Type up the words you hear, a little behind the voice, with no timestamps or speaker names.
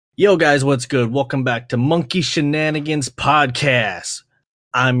Yo, guys, what's good? Welcome back to Monkey Shenanigans Podcast.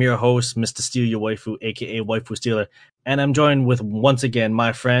 I'm your host, Mr. Steal Your Waifu, aka Waifu Stealer, and I'm joined with once again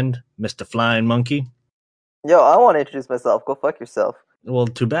my friend, Mr. Flying Monkey. Yo, I want to introduce myself. Go fuck yourself. Well,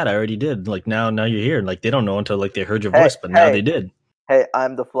 too bad I already did. Like now you're here. Like they don't know until like they heard your Hey, voice, but now they hey, did. hey,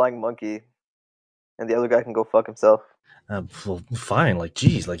 I'm the flying monkey, and the other guy can go fuck himself. Well, fine. Like,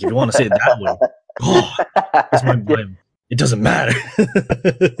 geez, like if you want to say it that way, oh, it's my. It doesn't matter.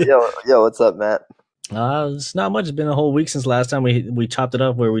 Yo, what's up, Matt? It's not much. It's been a whole week since last time we chopped it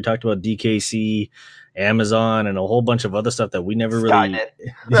up, where we talked about DKC, Amazon, and a whole bunch of other stuff that we never really,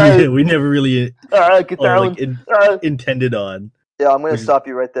 Skynet. we never really, Get down. intended on. Yeah, I'm gonna stop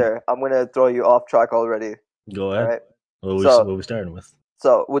you right there. I'm gonna throw you off track already. Go ahead. All right. What are we starting with?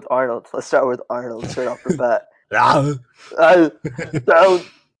 So with Arnold, let's start with Arnold straight off the bat. Ah! Down.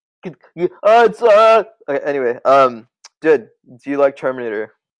 Okay, anyway, dude, do you like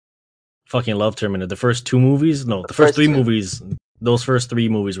Terminator? Fucking love Terminator. The first two movies, no, the first three two. movies. Those first three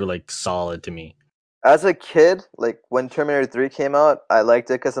movies were like solid to me. As a kid, like when Terminator 3 came out, I liked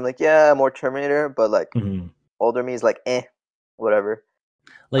it because I'm like, yeah, more Terminator, but like older me is like, whatever.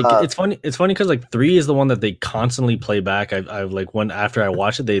 Like it's funny because like 3 is the one that they constantly play back. I've like when after I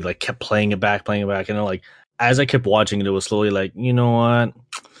watched it, they like kept playing it back, and then like as I kept watching it, it was slowly like, you know what?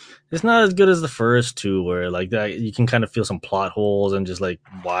 It's not as good as the first two, where like that you can kind of feel some plot holes and just like,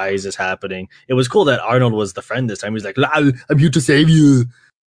 why is this happening? It was cool that Arnold was the friend this time. He's like, I'm here to save you.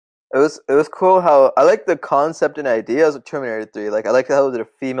 It was cool how I like the concept and ideas of Terminator 3. Like I like how they're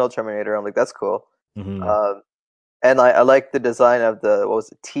female Terminator. I'm like, that's cool. Mm-hmm. And I like the design of the what was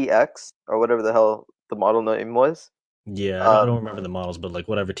it, TX or whatever the hell the model name was. Yeah, I don't remember the models, but like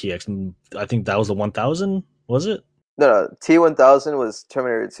whatever TX, I think that was the 1000. Was it? No, T1000 was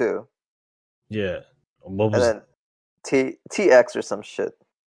Terminator 2, Yeah. What and was then TX or some shit.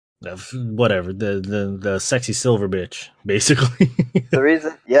 whatever the sexy silver bitch, basically. The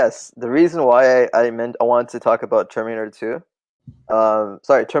reason why I wanted to talk about Terminator 2.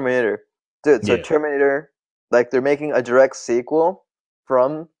 Sorry, Terminator, dude. So Yeah. Terminator, like they're making a direct sequel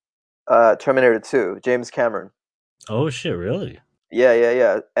from Terminator 2, James Cameron. Oh shit! Really?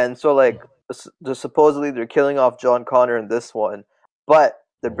 Yeah. And so like, supposedly they're killing off John Connor in this one, but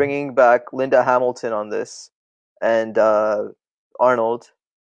they're Oh. bringing back Linda Hamilton on this, and Arnold.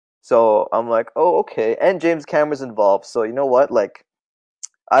 So I'm like, oh okay, and James Cameron's involved. So you know what, like.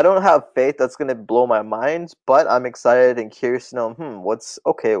 I don't have faith that's gonna blow my mind, but I'm excited and curious to know. Let's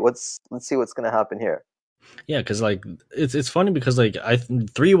see what's gonna happen here. Yeah, because like it's funny because like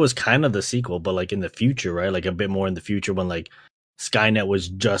 3 was kind of the sequel, but like in the future, right? Like a bit more in the future when like Skynet was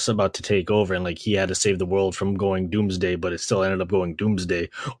just about to take over and like he had to save the world from going doomsday, but it still ended up going doomsday.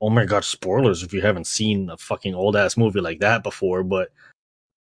 Oh my god, spoilers if you haven't seen a fucking old ass movie like that before, but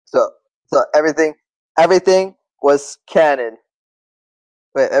So, so everything was canon.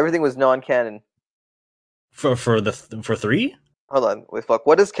 Wait, everything was non-canon. for for 3. Hold on, wait, fuck.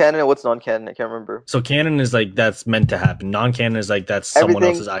 What is canon and what's non-canon? I can't remember. So canon is like that's meant to happen. Non-canon is like that's someone Everything.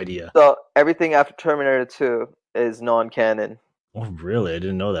 else's idea. So everything after Terminator 2 is non-canon. Oh, really? I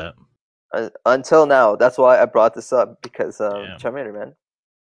didn't know that. Until now, that's why I brought this up because Damn. Terminator, man.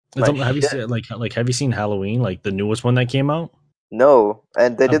 Have you seen have you seen Halloween, like the newest one that came out? No,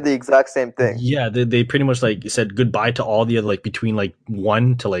 and they Uh, did the exact same thing. yeah, they pretty much like said goodbye to all the other like between like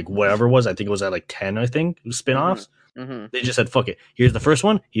 1 to like whatever it was. I think it was at like 10. I think Mm-hmm. spin-offs. Mm-hmm. They just said fuck it. Here's the first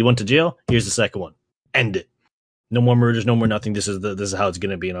one. He went to jail. Here's the second one. End it. No more murders. No more nothing. This is how it's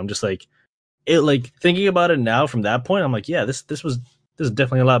gonna be. And I'm just like like thinking about it now from that point. I'm like, yeah, this is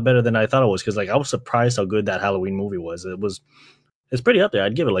definitely a lot better than I thought it was because like I was surprised how good that Halloween movie was. It's pretty up there.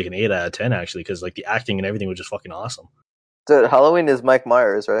 I'd give it like an 8 out of 10 actually because like the acting and everything was just fucking awesome. Dude, Halloween is Mike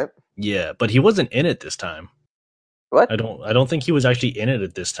Myers, right? Yeah, but he wasn't in it this time. What? I don't think he was actually in it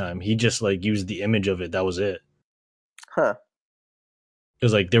at this time. He just like used the image of it. That was it. Huh.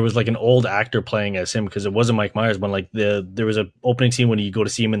 Because like there was like an old actor playing as him because it wasn't Mike Myers. When like there was a opening scene when you go to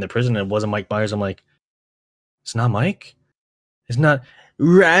see him in the prison and it wasn't Mike Myers. I'm like, it's not Mike. It's not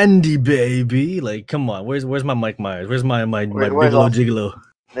Randy, baby. Like, come on. Where's my Mike Myers? Where's my Where's Bigelow Austin? Gigolo?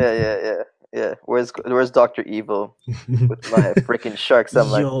 Yeah. Where's Doctor Evil with my freaking sharks? I'm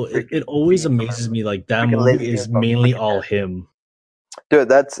like, Yo, it always amazes me. Like that freaking movie lazy is from mainly freaking all head. him.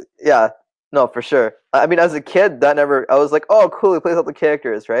 Dude, no, for sure. I mean, as a kid, I was like, oh, cool, he plays all the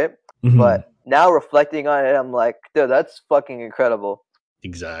characters, right? Mm-hmm. But now reflecting on it, I'm like, dude, that's fucking incredible.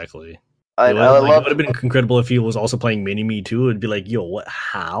 Exactly. And I It love, would have been incredible if he was also playing Mini Me too. It'd be like, yo, what?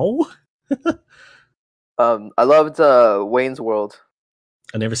 How? I loved Wayne's World.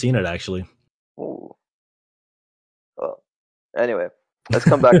 I never seen it actually. Ooh. Well, anyway, let's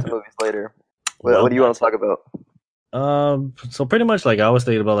come back to movies later. What Well, do you want to talk about? so pretty much like I was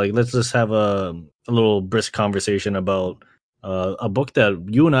thinking about like let's just have a little brisk conversation about a book that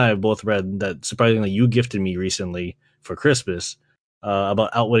you and I have both read that surprisingly you gifted me recently for Christmas, about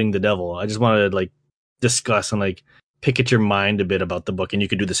Outwitting the Devil. I just wanted to like discuss and like pick at your mind a bit about the book, and you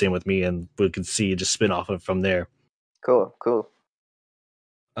could do the same with me, and we could see just spin off of from there. Cool, cool.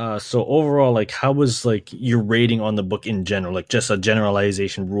 So overall, like, how was like your rating on the book in general? Like, just a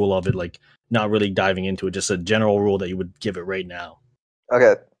generalization rule of it, like not really diving into it, just a general rule that you would give it right now.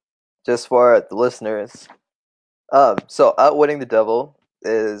 Okay, just for the listeners. So Outwitting the Devil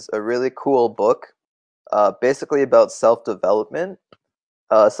is a really cool book. Basically about self development.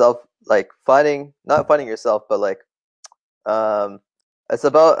 Self like finding not finding yourself, but like um, it's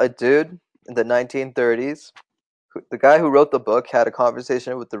about a dude in the 1930s. The guy who wrote the book had a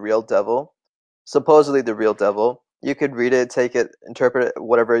conversation with the real devil, supposedly the real devil. You could read it, take it, interpret it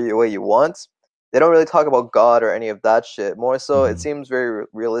whatever way you want. They don't really talk about God or any of that shit. More so, it Mm-hmm. seems very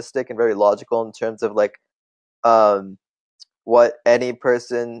realistic and very logical in terms of like um, what any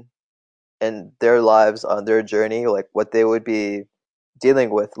person in their lives on their journey, like what they would be dealing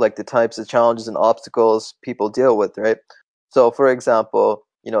with, like the types of challenges and obstacles people deal with, right? So, for example,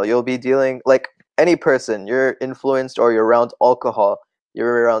 you'll be dealing like any person, you're influenced or you're around alcohol,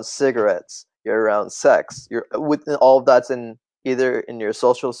 you're around cigarettes, you're around sex, you're within all of that's in either in your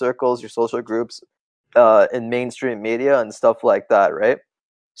social circles, your social groups, in mainstream media and stuff like that, right?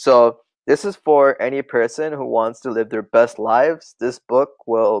 So, this is for any person who wants to live their best lives. This book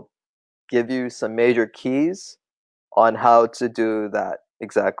will give you some major keys on how to do that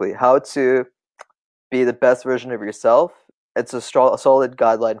exactly. How to be the best version of yourself. It's a solid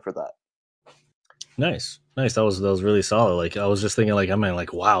guideline for that. Nice, nice. That was really solid. Like I was just thinking, like I mean,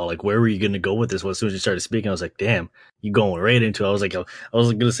 like wow, like where were you going to go with this? Well, as soon as you started speaking, I was like, damn, you going right into it. I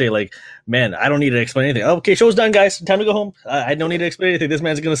was gonna say, like, man, I don't need to explain anything. Okay, show's done, guys. Time to go home. I don't need to explain anything. This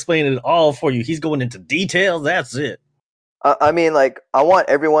man's gonna explain it all for you. He's going into details. That's it. I mean, like, I want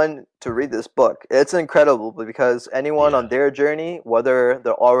everyone to read this book. It's incredible because anyone Yeah. on their journey, whether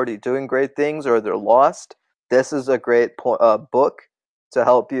they're already doing great things or they're lost, this is a great book to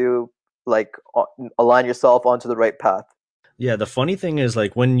help you like align yourself onto the right path. Yeah, the funny thing is,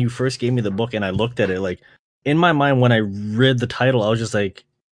 like, when you first gave me the book and I looked at it, like, in my mind, when I read the title, I was just like,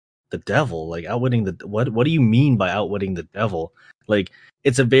 the devil, like, outwitting the, what do you mean by outwitting the devil? Like,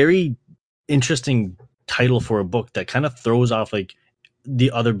 it's a very interesting title for a book that kind of throws off, like,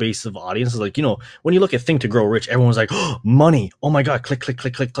 the other base of audiences. Like, when you look at Think to Grow Rich, everyone's like, oh, money. Oh my God, click, click,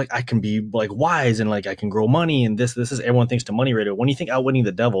 click, click, click. I can be, like, wise and, like, I can grow money and this is, everyone thinks to money radio. When you think outwitting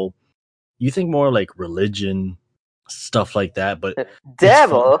the devil, you think more like religion, stuff like that. But it's fun.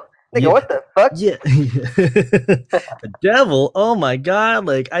 Devil, nigga, Yeah, what the fuck? yeah. The devil. Oh my god!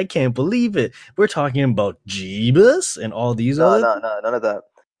 Like I can't believe it. We're talking about Jeebus and all these No, other no, no, none of that.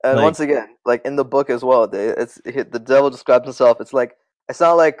 And like once again, like in the book as well, the devil describes himself. It's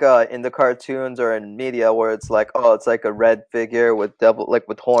not like in the cartoons or in media where it's like, oh, it's like a red figure with devil, like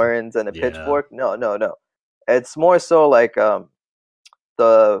with horns and a yeah. pitchfork. No, no, no. It's more so like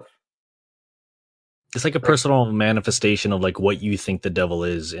the It's like a like personal manifestation of like what you think the devil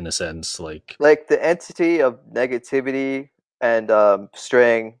is in a sense. Like like the entity of negativity and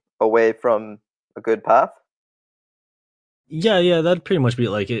straying away from a good path. yeah, yeah, that'd pretty much be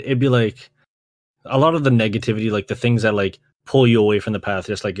like it'd be like a lot of the negativity, like the things that like pull you away from the path,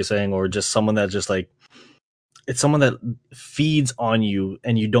 just like you're saying, or just someone that just like it's someone that feeds on you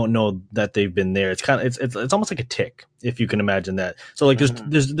and you don't know that they've been there. It's kind of it's almost like a tick, if you can imagine that. So like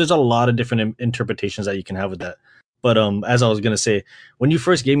Mhm. there's a lot of different interpretations that you can have with that. But as I was gonna say, when you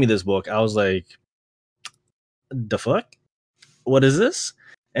first gave me this book, I was like, the fuck, what is this?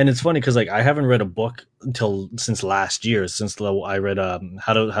 And it's funny because like I haven't read a book until since last year, since I read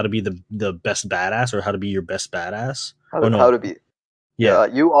how to be the best badass, or how to be your best badass. How Oh to how no, to be? yeah,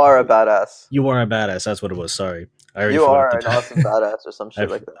 You are a badass. you are a badass. That's what it was. Sorry, I already You forgot are the an awesome title. badass or some shit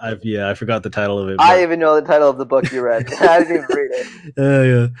like that. I forgot the title of it, I but even know the title of the book you read. I didn't even read it.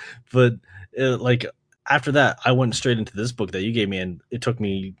 yeah, but like after that, I went straight into this book that you gave me, and it took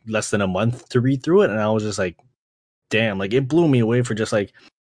me less than a month to read through it, and I was just like, damn, like it blew me away for just like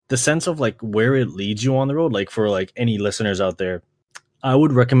the sense of like where it leads you on the road. Like for like any listeners out there, I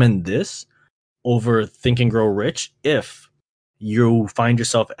would recommend this over Think and Grow Rich if you find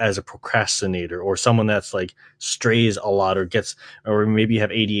yourself as a procrastinator or someone that's like strays a lot or gets or maybe you have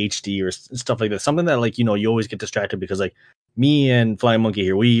ADHD or stuff like that. Something that like you always get distracted because like me and Flying Monkey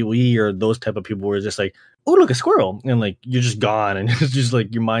here, we are those type of people where it's just like, oh look, a squirrel, and like you're just gone and it's just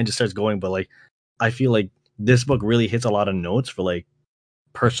like your mind just starts going. But like I feel like this book really hits a lot of notes for like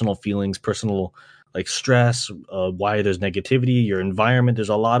personal feelings, personal like stress, why there's negativity, your environment. There's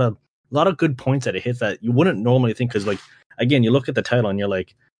a lot of good points that it hits that you wouldn't normally think, because like again, you look at the title and you're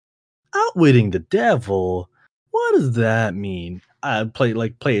like, outwitting the devil. What does that mean? I play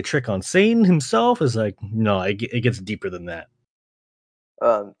a trick on Satan himself. Is like, no, it gets deeper than that.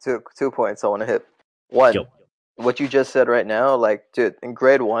 Two points I want to hit. One, Yo. what you just said right now, like, dude, in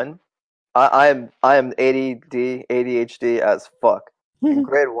grade one, I am ADD ADHD as fuck. In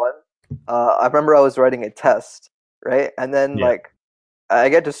grade one, I remember I was writing a test, right, and then Yeah. like I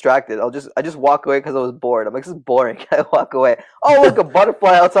get distracted. I just walk away because I was bored. I'm like, this is boring. I walk away. Oh, look, a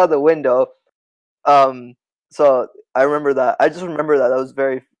butterfly outside the window. Um, so I remember that. I just remember that. That was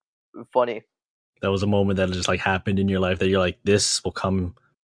very funny. That was a moment that just like happened in your life that you're like, this will come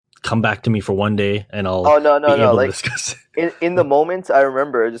back to me for one day, and I'll Oh no, no, be no! able to Like discuss in the moment, I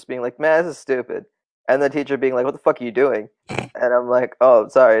remember just being like, "Man, this is stupid," and the teacher being like, "What the fuck are you doing?" And I'm like, "Oh,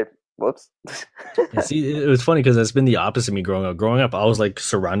 sorry, whoops." And see, it was funny because that's been the opposite of me growing up. Growing up, I was like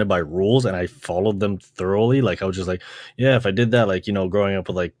surrounded by rules and I followed them thoroughly. Like I was just like, yeah, if I did that, like growing up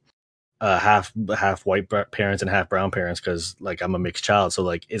with like half white parents and half brown parents, because like I'm a mixed child, so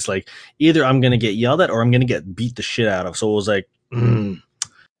like it's like either I'm gonna get yelled at or I'm gonna get beat the shit out of. So it was like,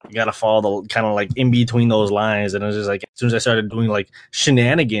 you gotta follow the kind of like in between those lines. And it was just like as soon as I started doing like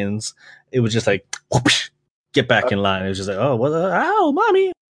shenanigans, it was just like whoosh, get back in line. It was just like, oh, what? Ow,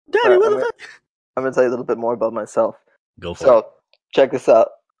 mommy, daddy, Alright, what the fuck? I'm gonna tell you a little bit more about myself. Go for it. So check this out.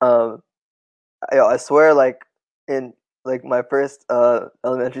 I swear, like in like my first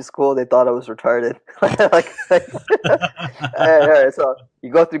elementary school, they thought I was retarded. Alright, so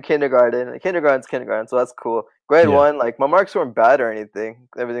you go through kindergarten. And kindergarten's kindergarten, so that's cool. Grade Yeah. one, like my marks weren't bad or anything.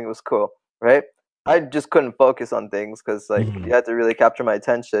 Everything was cool, right? I just couldn't focus on things because like Mhm. you had to really capture my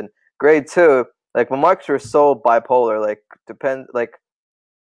attention. Grade two, like my marks were so bipolar. Like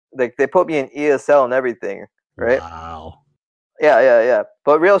they put me in ESL and everything, right? Wow. Yeah, yeah, yeah.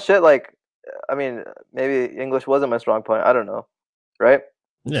 But real shit, like, I mean, maybe English wasn't my strong point. I don't know, right?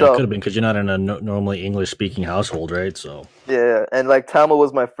 Yeah, it could So have been because you're not in a normally English speaking household, right? So yeah, yeah. And like Tamil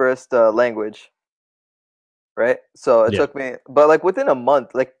was my first language, right? So it yeah. took me, but like within a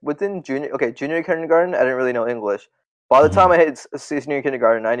month, like within junior kindergarten, I didn't really know English. By the time Mhm. I hit senior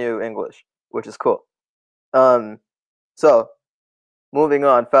kindergarten, I knew English, which is cool. Um, so moving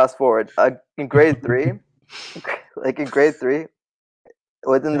on, fast forward, in grade three, like in grade three,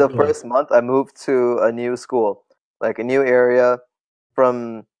 within Yeah, the go on. first month, I moved to a new school, like a new area.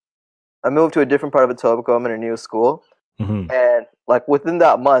 From I moved to a different part of Etobicoke. I'm in a new school, Mhm. and like within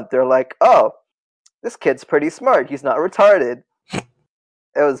that month, they're like, "Oh, this kid's pretty smart. He's not retarded." It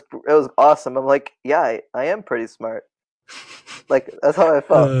was awesome. I'm like, "Yeah, I am pretty smart." Like that's how I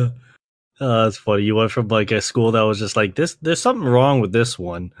felt. Uh, that's funny. You went from like a school that was just like this. There's something wrong with this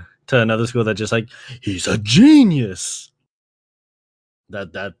one, to another school that just like he's a genius. That's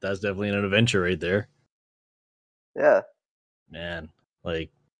definitely an adventure right there, Yeah, man.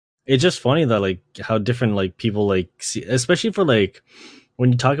 Like it's just funny that like how different like people like see, especially for like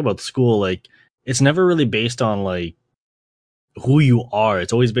when you talk about school, like it's never really based on like who you are.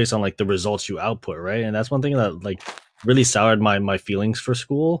 It's always based on like the results you output, right? And that's one thing that like really soured my feelings for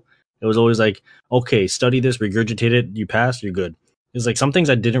school. It was always like, okay, study this, regurgitate it, you pass, you're good. It's like some things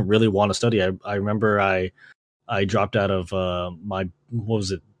I didn't really want to study. I remember I dropped out of my what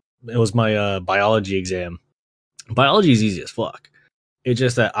was it? It was my biology exam. Biology is easy as fuck. It's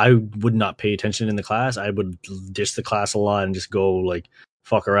just that I would not pay attention in the class. I would ditch the class a lot and just go like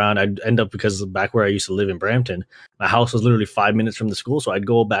fuck around. I'd end up, because back where I used to live in Brampton, my house was literally 5 minutes from the school. So I'd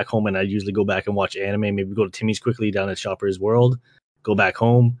go back home and I'd usually go back and watch anime, maybe go to Timmy's quickly down at Shoppers World, go back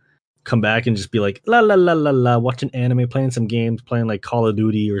home, come back and just be like la la la la la, watching anime, playing some games, playing like Call of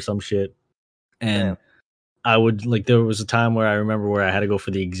Duty or some shit. damn. And I would like there was a time where I remember where I had to go for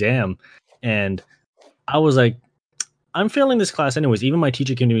the exam, and I was like, I'm failing this class anyways. Even my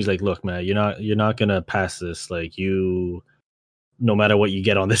teacher came to me, he's like, look, man, you're not gonna pass this. Like you, no matter what you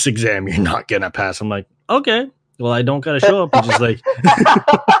get on this exam, you're not gonna pass. I'm like, okay, well, I don't gotta show up. And just like,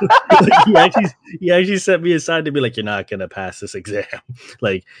 like he actually set me aside to be like, you're not gonna pass this exam.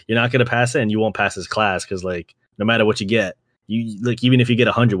 Like you're not gonna pass it, and you won't pass this class because like no matter what you get, you like even if you get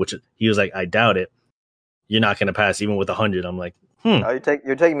 100, which he was like, I doubt it, you're not gonna pass even with 100. I'm like, hmm. Oh,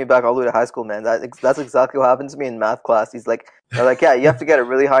 you're taking me back all the way to high school, man. That's exactly what happened to me in math class. They're like, yeah, you have to get a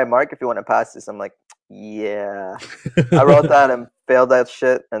really high mark if you want to pass this. I'm like, yeah. I wrote that and failed that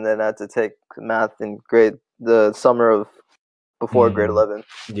shit, and then I had to take math in the summer of before grade Mm. 11.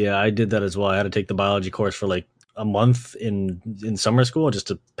 Yeah, I did that as well. I had to take the biology course for like a month in summer school just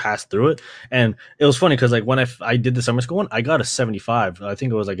to pass through it. And it was funny because like when I did the summer school one, I got a 75. I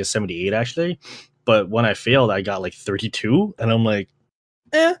think it was like a 78 actually. But when I failed, I got like 32, and I'm like,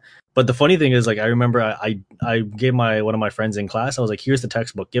 eh. But the funny thing is, like, I remember I gave one of my friends in class. I was like, "Here's the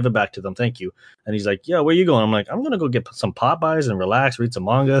textbook. Give it back to them. Thank you." And he's like, "Yeah, where you going?" I'm like, "I'm gonna go get some Popeyes and relax, read some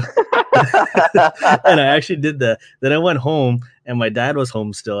manga." And I actually did that. Then I went home, and my dad was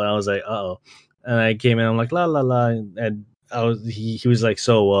home still, and I was like, "Uh-oh." And I came in. I'm like, "La la la," and he was like,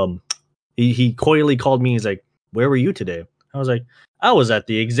 "So he coyly called me. He's like, "Where were you today?" I was like, "I was at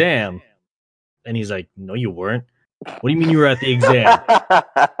the exam." And he's like, "No, you weren't." What do you mean you were at the exam?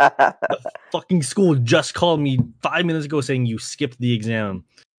 The fucking school just called me 5 minutes ago saying you skipped the exam.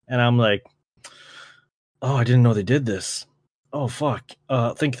 And I'm like, oh, I didn't know they did this. Oh, fuck.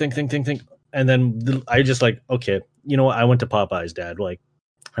 Think. And then I just like, okay, you know what? I went to Popeyes, Dad. Like,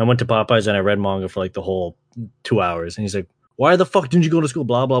 I went to Popeyes and I read manga for like the whole 2 hours. And he's like, why the fuck didn't you go to school?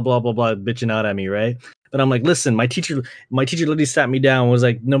 Blah, blah, blah, blah, blah, bitching out at me, right? But I'm like, listen, my teacher literally sat me down and was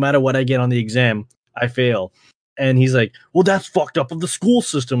like, no matter what I get on the exam, I fail. And he's like, well, that's fucked up of the school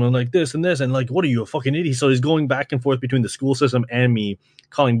system and like this and this. And like, what are you, a fucking idiot? So he's going back and forth between the school system and me,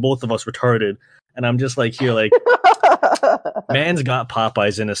 calling both of us retarded. And I'm just like, here, like, man's got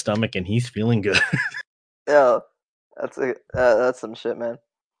Popeyes in his stomach and he's feeling good. Yeah, that's some shit, man.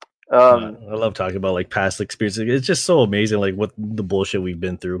 I love talking about like past experiences. It's just so amazing, like what the bullshit we've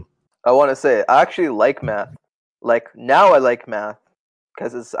been through. I want to say I actually like math. Like now I like math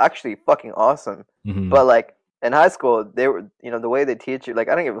because it's actually fucking awesome. Mm-hmm. But like in high school, they were the way they teach you. Like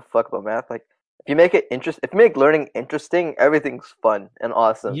I don't give a fuck about math. Like if you make learning interesting, everything's fun and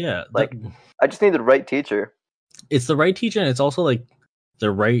awesome. Yeah, like I just need the right teacher. It's the right teacher, and it's also like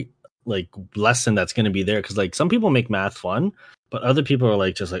the right like lesson that's going to be there because like some people make math fun, but other people are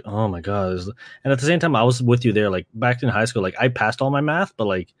like just like, oh my god. And at the same time, I was with you there. Like back in high school, like I passed all my math, but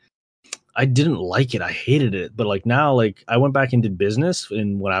like I didn't like it. I hated it. But like now, like I went back and did business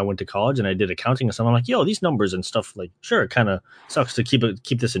when I went to college and I did accounting and stuff. I'm like, yo, these numbers and stuff, like, sure, it kind of sucks to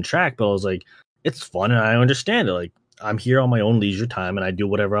keep this in track, but I was like, it's fun and I understand it. Like I'm here on my own leisure time and I do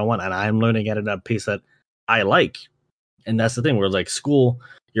whatever I want and I'm learning at a pace that I like. And that's the thing where like school,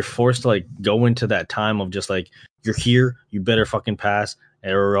 you're forced to like go into that time of just like, you're here, you better fucking pass,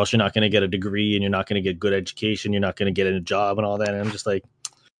 or else you're not going to get a degree and you're not going to get good education. You're not going to get a job and all that. And I'm just like,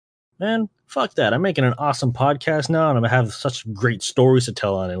 man, fuck that. I'm making an awesome podcast now and I'm going to have such great stories to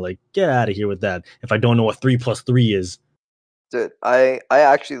tell on it. Like, get out of here with that. If I don't know what 3 + 3 is. Dude, I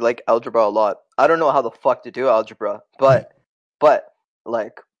actually like algebra a lot. I don't know how the fuck to do algebra, but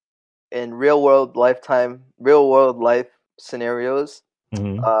like in real world life scenarios,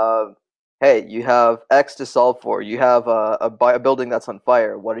 hey, you have X to solve for. You have a building that's on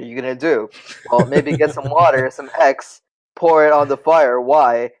fire. What are you gonna do? Well, maybe get some water, some X, pour it on the fire,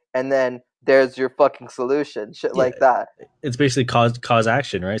 Y, and then there's your fucking solution. Shit like that. It's basically cause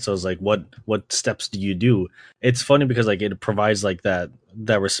action, right? So it's like, what steps do you do? It's funny because like it provides like that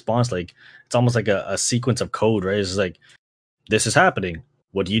response. Like it's almost like a sequence of code, right? It's like, this is happening.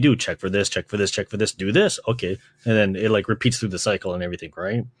 What do you do? Check for this, check for this, check for this, do this. Okay. And then it like repeats through the cycle and everything,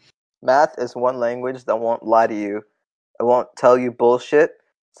 right? Math is one language that won't lie to you. It won't tell you bullshit.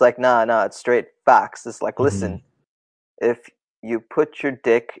 It's like, nah, it's straight facts. It's like, listen, if you put your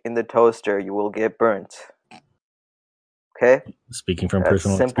dick in the toaster, you will get burnt. Okay? Speaking from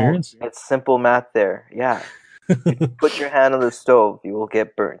personal experience? It's simple math there. Yeah. You put your hand on the stove, you will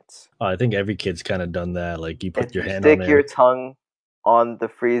get burnt. Oh, I think every kid's kind of done that. Like you put your hand on there. Stick your tongue on the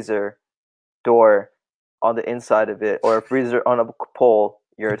freezer door on the inside of it, or a freezer on a pole,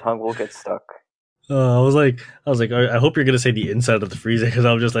 your tongue will get stuck. I was like, I hope you're gonna say the inside of the freezer because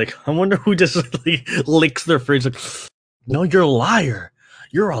I was just like, I wonder who just like licks their fridge. Like, no, you're a liar.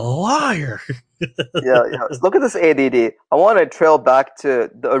 You're a liar. Yeah. Look at this ADD. I want to trail back to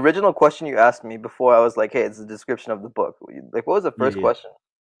the original question you asked me before. I was like, hey, it's the description of the book. Like, what was the first question?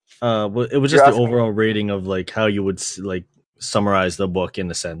 Well, it was just the overall rating of like how you would like summarize the book in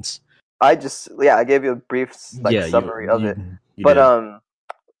a sense. I gave you a brief summary of it. But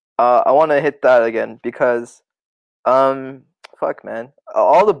I want to hit that again because fuck, man,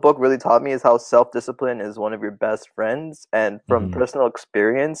 all the book really taught me is how self-discipline is one of your best friends, and from personal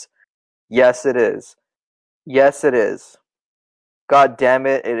experience, yes it is. God damn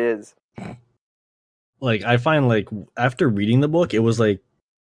it, it is. Like I find like after reading the book, it was like,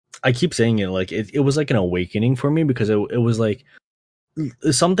 I keep saying it, like it was like an awakening for me because it was like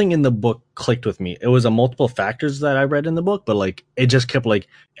something in the book clicked with me. It was a multiple factors that I read in the book, but like it just kept like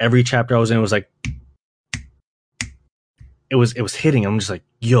every chapter I was in, it was like it was hitting. I'm just like,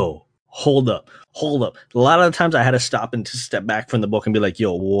 yo, hold up, hold up. A lot of the times I had to stop and to step back from the book and be like,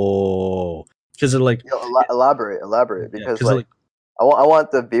 yo, whoa, because it like, Elaborate, yeah, because because like like, I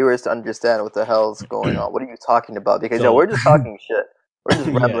want the viewers to understand what the hell's going on. What are you talking about? Because so we're just talking shit. We're just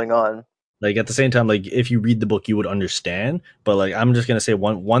yeah, rambling on. like at the same time, like if you read the book, you would understand. But like, I'm just gonna say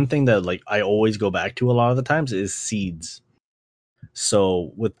one thing that like I always go back to a lot of the times is seeds.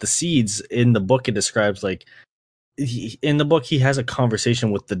 So with the seeds in the book, it describes like in the book he has a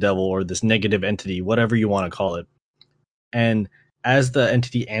conversation with the devil or this negative entity, whatever you want to call it. And as the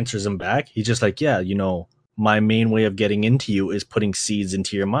entity answers him back, he's just like, yeah, my main way of getting into you is putting seeds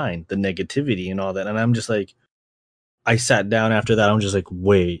into your mind, the negativity and all that. And I'm just like, I sat down after that. I'm just like,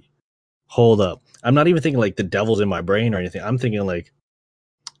 wait, hold up. I'm not even thinking like the devil's in my brain or anything. I'm thinking like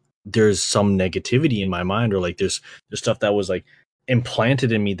there's some negativity in my mind, or like there's stuff that was like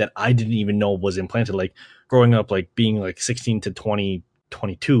implanted in me that I didn't even know was implanted. Like growing up, like being like 16 to 20,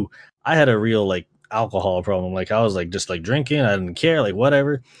 22, I had a real like alcohol problem. Like I was like just like drinking, I didn't care, like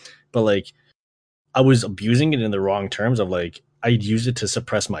whatever. But like I was abusing it in the wrong terms of like I'd use it to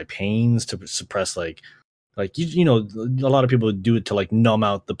suppress my pains, to suppress like a lot of people do it to like numb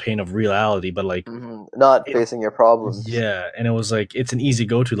out the pain of reality, but like Not it, facing your problems. yeah, and it was like it's an easy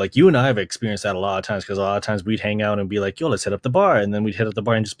go to. Like you and I have experienced that a lot of times because a lot of times we'd hang out and be like, "Yo, let's hit up the bar," and then we'd hit up the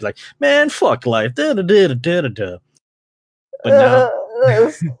bar and just be like, "Man, fuck life." Da, da, da, da, da, da. But now,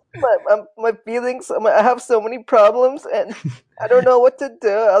 My feelings. I have so many problems, and I don't know what to do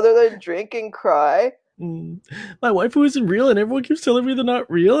other than drink and cry. mm, my wife who isn't real, and everyone keeps telling me they're not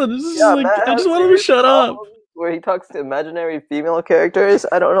real, and this is Yeah, like, Matt I just has want to be serious shut up. problems where he talks to imaginary female characters.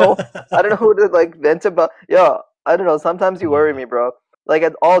 I don't know. I don't know who to like vent about. Yeah, I don't know. Sometimes you worry me, bro. Like,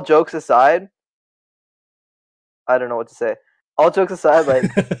 all jokes aside, I don't know what to say. All jokes aside,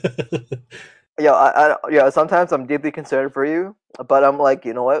 like, yeah, yeah. Sometimes I'm deeply concerned for you, but I'm like,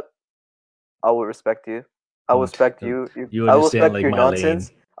 you know what? I will respect you. I will respect you. You I will understand respect like your my lane.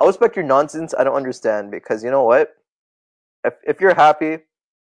 nonsense. I will respect your nonsense. I don't understand because you know what? If you're happy,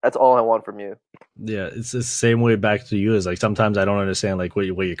 that's all I want from you. Yeah, it's the same way back to you. Is like sometimes I don't understand like what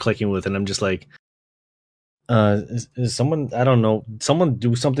you're clicking with, and I'm just like, is someone, I don't know, someone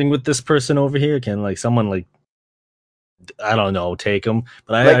do something with this person over here? Can like someone like, I don't know, take them?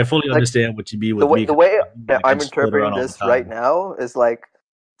 But I Like fully like understand what you be the with way me the 'cause, way like I I'm just float around interpreting all the this right time. now is like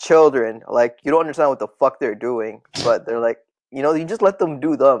children. Like you don't understand what the fuck they're doing, but they're like, you just let them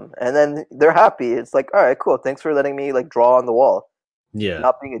do them, and then they're happy. It's like, all right, cool. Thanks for letting me like draw on the wall, Yeah,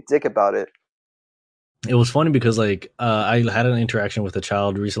 not being a dick about it. it was funny because like I had an interaction with a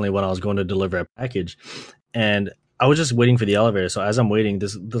child recently when I was going to deliver a package, and I was just waiting for the elevator. So as I'm waiting, the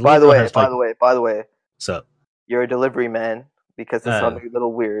little girl has like, By the way, so you're a delivery man because this uh, sounds a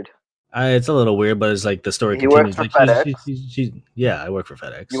little weird. it's a little weird, but it's like the story He works continues. for Like FedEx. yeah, I work for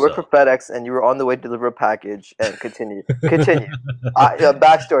FedEx, You work for so FedEx, and you were on the way to deliver a package. And continue.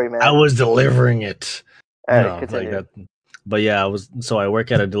 Backstory, I man. was delivering it. All right, Like continue. that. But yeah, I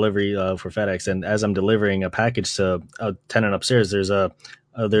work at a delivery for FedEx, and as I'm delivering a package to a tenant upstairs, there's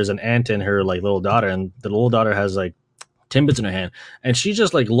an aunt and her like little daughter, and the little daughter has like Timbits in her hand, and she's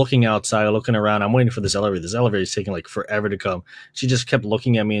just like looking outside, looking around. I'm waiting for this elevator. This elevator is taking like forever to come. She just kept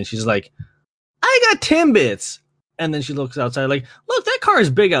looking at me, and she's like, "I got Timbits," and then she looks outside, like, "Look, that car is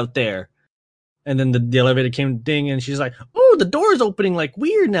big out there." And then the elevator came ding, and she's like, "Oh, the door is opening like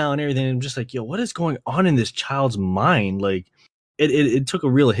weird now and everything." And I'm just like, "Yo, what is going on in this child's mind?" Like, it took a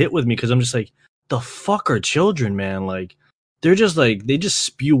real hit with me because I'm just like, "The fuck are children, man?" Like, they're just like they just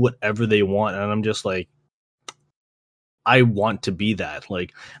spew whatever they want, and I'm just like, I want to be that.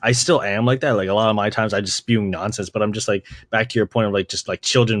 Like, I still am like that. Like a lot of my times, I just spewing nonsense. But I'm just like back to your point of like just like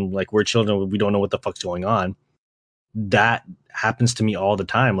children, like we're children, we don't know what the fuck's going on. That happens to me all the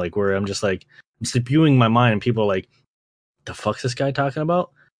time. Like where I'm just like I'm spewing my mind, and people are like, the fuck's this guy talking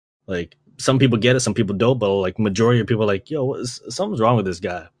about? Like some people get it, some people don't, but like majority of people are like, yo, something's wrong with this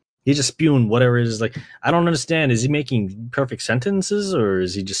guy. He's just spewing whatever it is. Like I don't understand. Is he making perfect sentences or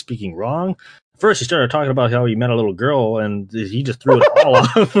is he just speaking wrong? First, he started talking about how he met a little girl, and he just threw it all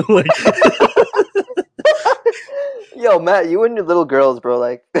off. Like, Yo, Matt, you and your little girls, bro.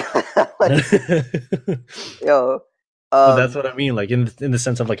 Like, like, yo, but that's um, what I mean. Like in the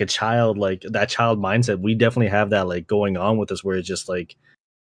sense of like a child, like that child mindset, we definitely have that like going on with us, where it's just like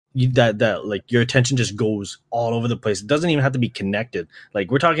that like your attention just goes all over the place. It doesn't even have to be connected.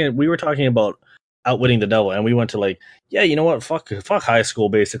 Like we were talking about outwitting the devil, and we went to like, yeah, you know what, fuck high school,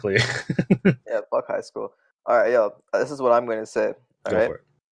 basically. yeah, fuck high school. All right, yo, this is what I'm gonna say. All Go right, for it.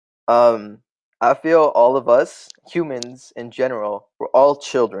 um, I feel all of us, humans in general, we're all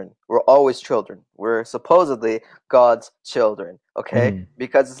children. We're always children. We're supposedly God's children, okay? Mm-hmm.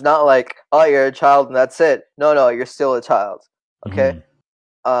 Because it's not like, oh, you're a child and that's it. No, no, you're still a child, okay?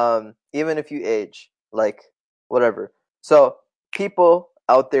 Mm-hmm. Even if you age, like, whatever. So, people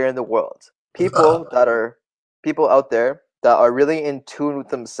out there in the world, people out there that are really in tune with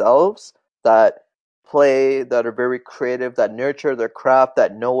themselves, that play, that are very creative, that nurture their craft,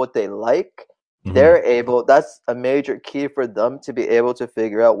 that know what they like, Mm-hmm. that's a major key for them to be able to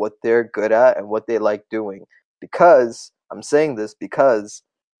figure out what they're good at and what they like doing. Because I'm saying this because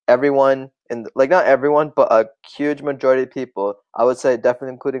everyone in like not everyone, but a huge majority of people, I would say definitely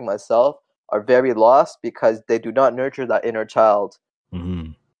including myself, are very lost because they do not nurture that inner child,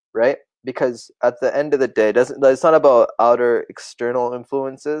 Mm-hmm. right? Because at the end of the day, doesn't it's not about outer external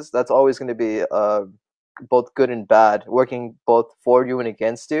influences. That's always going to be both good and bad, working both for you and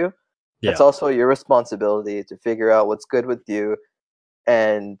against you. It's Yeah. also your responsibility to figure out what's good with you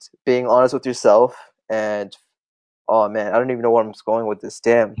and being honest with yourself. And oh man, I don't even know where I'm going with this.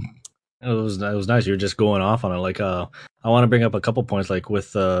 Damn. It was nice. You were just going off on it. Like, I want to bring up a couple points. Like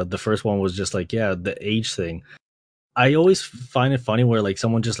with the first one was just like, yeah, the age thing. I always find it funny where like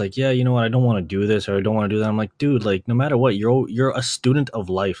someone just like, yeah, you know what, I don't want to do this or I don't want to do that. I'm like, dude, like no matter what, you're a student of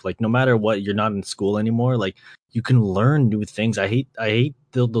life. Like no matter what, you're not in school anymore. Like you can learn new things. I hate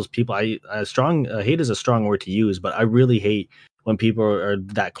those people. Hate is a strong word to use, but I really hate when people are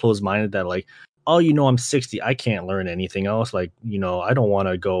that close minded that like, oh, I'm 60, I can't learn anything else. Like I don't want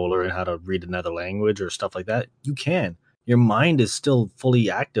to go learn how to read another language or stuff like that. You can. Your mind is still fully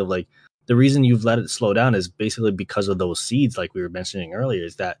active. Like the reason you've let it slow down is basically because of those seeds, like we were mentioning earlier,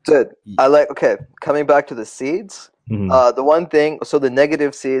 is that Good. I like, okay, coming back to the seeds, mhm, the one thing, so the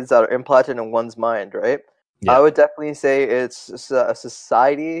negative seeds that are implanted in one's mind, right? I yeah. would definitely say it's a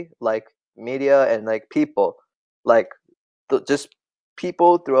society, like media and like people, like just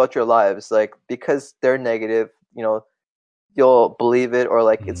people throughout your lives, like because they're negative, you'll believe it or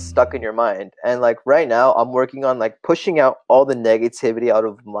like it's stuck in Mhm. your mind. And like right now, I'm working on like pushing out all the negativity out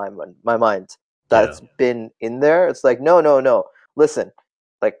of my mind Yeah. that's been in there. It's like no, no, no. Listen,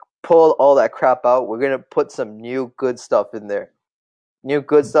 like pull all that crap out. We're gonna put some new good stuff in there. New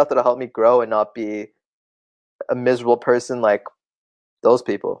good stuff that'll help me grow and not be a miserable person like those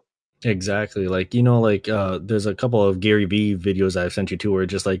people. Exactly. Like, like there's a couple of Gary Vee videos I've sent you to where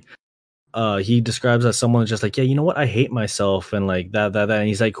just like he describes as someone just like, yeah, you know what, I hate myself and like that and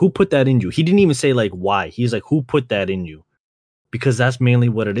he's like, who put that in you? He didn't even say like why. He's like, who put that in you? Because that's mainly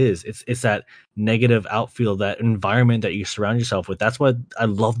what it is. It's that negative outfield, that environment that you surround yourself with. That's why I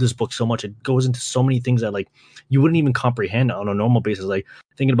love this book so much. It goes into so many things that like you wouldn't even comprehend on a normal basis. Like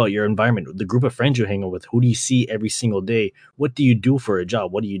thinking about your environment, the group of friends you hang out with, who do you see every single day? What do you do for a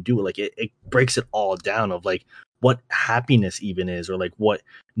job? What do you do? Like it breaks it all down of like what happiness even is, or like what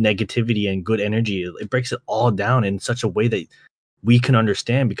negativity and good energy is. It breaks it all down in such a way that we can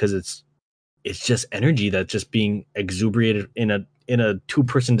understand because it's just energy that's just being exuberated in a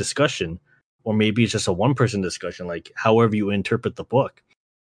two-person discussion, or maybe it's just a one-person discussion, like however you interpret the book.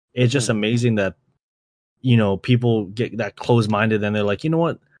 It's just Hmm. amazing that people get that closed-minded and they're like, you know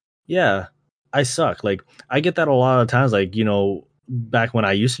what, yeah, I suck. Like I get that a lot of times, like back when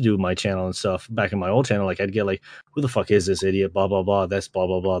I used to do my channel and stuff, back in my old channel, like I'd get like, who the fuck is this idiot, blah blah blah, that's blah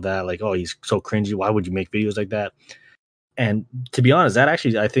blah blah, that like, oh, he's so cringy, why would you make videos like that? And to be honest, that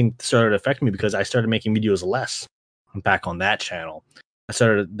actually I think started affecting me because I started making videos less back on that channel. That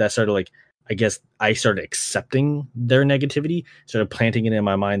started like, I guess I started accepting their negativity, started planting it in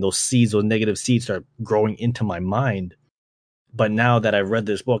my mind. Those seeds, those negative seeds start growing into my mind. But now that I've read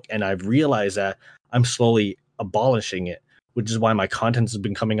this book and I've realized that, I'm slowly abolishing it, which is why my content has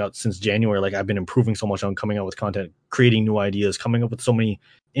been coming out since January. Like I've been improving so much on coming out with content, creating new ideas, coming up with so many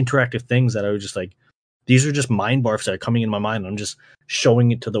interactive things that I was just like, these are just mind barfs that are coming in my mind. I'm just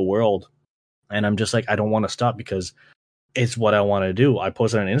showing it to the world. And I'm just like, I don't want to stop because it's what I want to do. I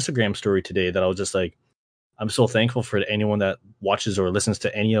posted an Instagram story today that I was just like, I'm so thankful for anyone that watches or listens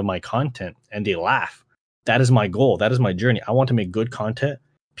to any of my content and they laugh. That is my goal. That is my journey. I want to make good content.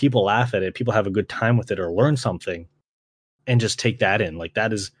 People laugh at it. People have a good time with it or learn something and just take that in. Like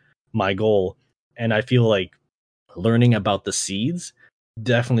that is my goal. And I feel like learning about the seeds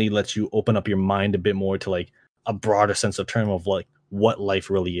definitely lets you open up your mind a bit more to like a broader sense of term of like what life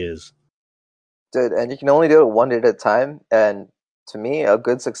really is. Dude, and you can only do it one day at a time. And to me, a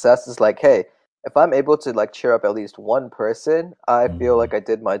good success is like, hey, if I'm able to like cheer up at least one person, I feel Mhm. like I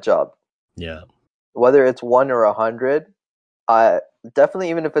did my job. Yeah. Whether it's one or 100, I definitely,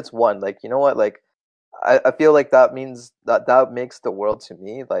 even if it's one, like you know what, like I feel like that means that makes the world to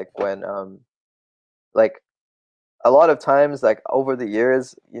me. Like when like a lot of times, like over the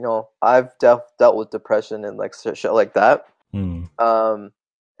years, I've dealt with depression and like shit like that. Hmm. Um,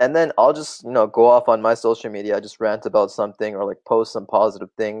 and then I'll just go off on my social media, I just rant about something or like post some positive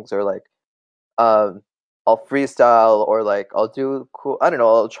things or like um, I'll freestyle or like I'll do cool. I don't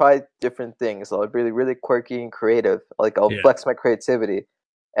know. I'll try different things. I'll be really, really quirky and creative. Like I'll Yeah. flex my creativity,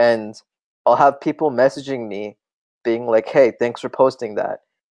 and I'll have people messaging me, being like, "Hey, thanks for posting that.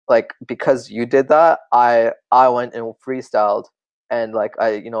 Like because you did that, I went and freestyled, and like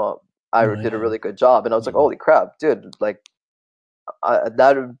I Oh did a yeah. really good job." And I was like, Yeah. "Holy crap, dude!" Like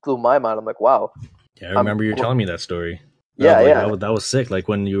that blew my mind. I'm like, "Wow, Yeah, I I'm remember you telling me that story. That was yeah, like yeah." that was sick. Like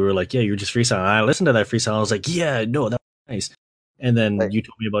when you were like, yeah, you're just freestyling. I listened to that freestyle. I was like, yeah, no, that was nice. And then Like you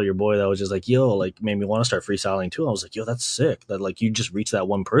told me about your boy that was just like, yo, like made me want to start freestyling too. I was like, yo, that's sick. That like you just reached that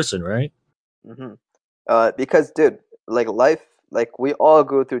one person, right? hmm because dude, like life, like we all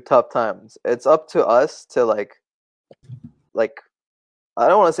go through tough times. It's up to us to like I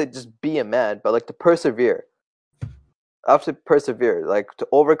don't want to say just be a man, but like to persevere. I have to persevere, like to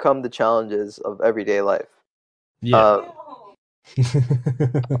overcome the challenges of everyday life. Yeah. Um,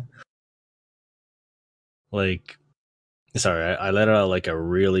 Like, sorry, I let out like a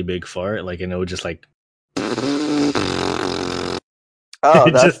really big fart, like, and it was just like, oh,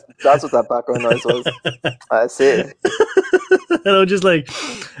 it just. that's what that background noise was. I see. And I'm just like,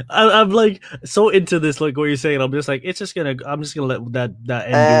 I'm like so into this, like what you're saying. I'm just like, I'm just gonna let that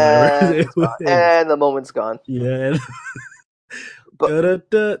end do whatever. And it's gone. And the moment's gone. Yeah. But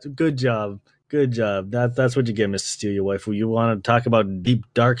Good job. Good job. That's what you get, Mr. Steal Your Wife. You want to talk about deep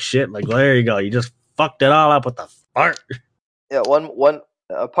dark shit? Like, well, there you go. You just fucked it all up with the fart. yeah, one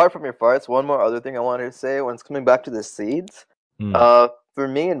apart from your farts, one more other thing I wanted to say when it's coming back to the seeds. Mm, Uh, for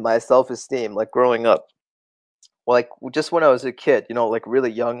me and my self-esteem, like growing up, like just when I was a kid, like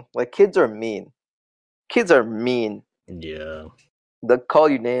really young, like kids are mean. Kids are mean. yeah. They'll call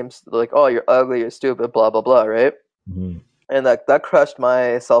you names, they're like, "Oh, you're ugly, you're stupid, blah blah blah," right? Mm, And like that crushed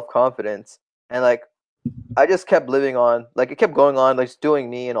my self confidence. And like I just kept living on, like it kept going on, like just doing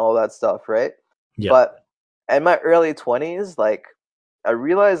me and all that stuff, right? yeah. But in my early 20s, like I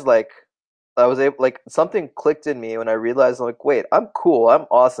realized like I was able, like something clicked in me when I realized like, wait, I'm cool, I'm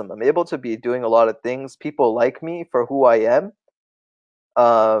awesome, I'm able to be doing a lot of things. People like me for who I am,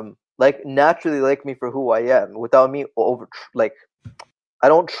 like naturally like me for who I am without me over like I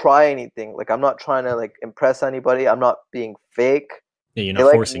don't try anything. Like I'm not trying to like impress anybody. I'm not being fake. Yeah, you're They not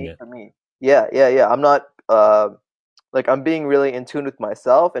like forcing me it. for me. Yeah, yeah, yeah. I'm not like I'm being really in tune with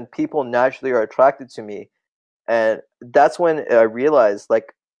myself, and people naturally are attracted to me. And that's when I realized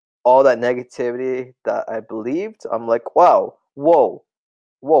like all that negativity that I believed. I'm like, wow, whoa,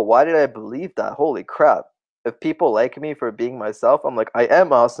 whoa. Why did I believe that? Holy crap! If people like me for being myself, I'm like, I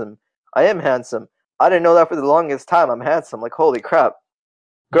am awesome. I am handsome. I didn't know that for the longest time. I'm handsome. Like, holy crap.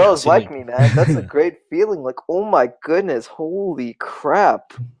 Yeah, Girls see, like like, me, man. That's a great feeling. Like, oh my goodness, holy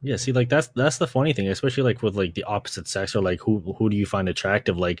crap. yeah, see, like that's the funny thing, especially like with like the opposite sex or like who do you find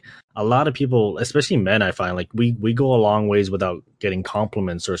attractive? Like a lot of people, especially men, I find like we go a long ways without getting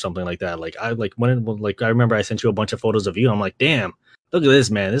compliments or something like that. Like I like like I remember I sent you a bunch of photos of you. I'm like, damn, look at this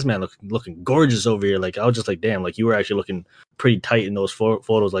man. This man looking gorgeous over here. Like I was just like, damn, like you were actually looking pretty tight in those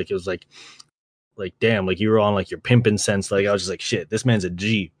photos. Like it was like damn, like you were on like your pimping sense. Like I was just like, shit, this man's a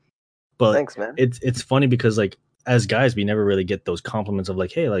G. But Thanks, man. it's funny because like as guys we never really get those compliments of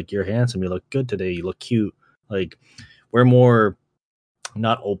like, hey, like you're handsome, you look good today, you look cute. Like we're more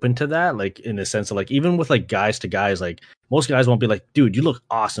not open to that, like in the sense of like even with like guys to guys, like most guys won't be like, dude, you look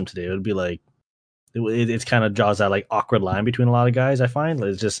awesome today. It would be like it's kind of draws that like awkward line between a lot of guys. I find like,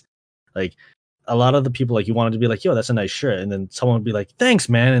 it's just like a lot of the people like you wanted to be like, yo, that's a nice shirt, and then someone would be like, thanks,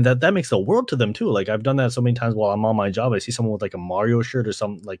 man, and that makes the world to them too. Like I've done that so many times while I'm on my job. I see someone with like a Mario shirt or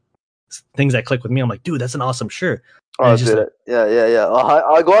some like things that click with me. I'm like, dude, that's an awesome shirt, and Oh, it's just like, dude. Yeah, yeah, yeah.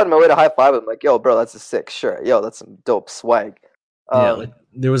 I'll go out of my way to high five him. Like, yo, bro, that's a sick shirt. Yo, that's some dope swag. yeah, like Um,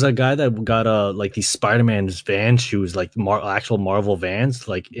 there was a guy that got like these Spider-Man's van shoes, like actual Marvel vans,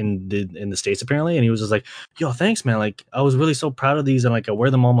 like in the States apparently, and he was just like, "Yo, thanks, man! Like I was really so proud of these, and like I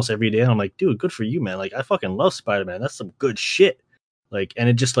wear them almost every day." And I'm like, "Dude, good for you, man! Like I fucking love Spider-Man. That's some good shit." Like, and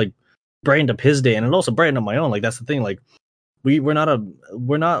it just like brightened up his day, and it also brightened up my own. Like that's the thing. Like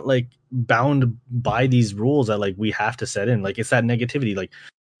we're not like bound by these rules that like we have to set in. Like it's that negativity. Like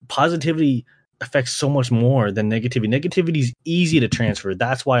positivity affects so much more than negativity. Negativity is easy to transfer.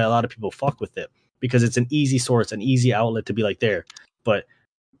 That's why a lot of people fuck with it because it's an easy source, an easy outlet to be like there. But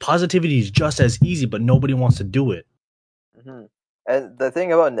positivity is just as easy, but nobody wants to do it. mhm. And the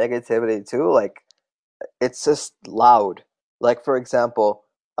thing about negativity too, like, it's just loud. Like, for example,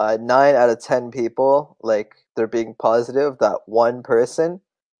 nine out of 10 people, like they're being positive, that one person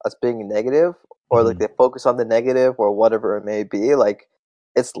that's being negative, or like Mhm. they focus on the negative or whatever it may be, like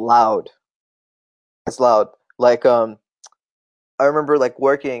it's loud. It's loud. Like I remember like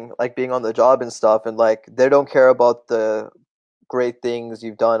working, like being on the job and stuff, and like they don't care about the great things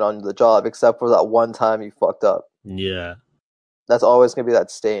you've done on the job except for that one time you fucked up. Yeah. That's always gonna be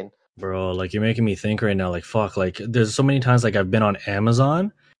that stain. Bro, like you're making me think right now, like fuck, like there's so many times like I've been on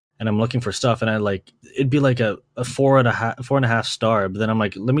Amazon and I'm looking for stuff and I like it'd be like a 4.5 star, but then I'm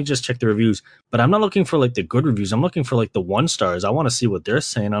like, let me just check the reviews. But I'm not looking for like the good reviews. I'm looking for like the 1 stars. I want to see what they're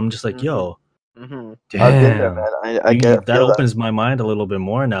saying. I'm just like, Mhm. yo, Mhm. I've been there, damn. man. I get That feel that. opens my mind a little bit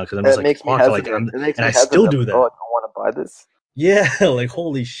more now because I'm And just it like, makes me fuck, like hesitant. It makes and me I still hesitant. I'm do like, oh, I that. don't want to buy this. Yeah, like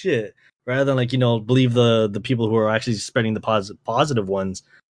holy shit. Rather than like, believe the people who are actually spreading the positive ones,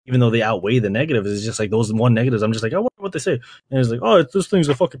 even though they outweigh the negatives, it's just like those one negatives. I'm just like, I wonder what they say. And it's like, oh, this thing's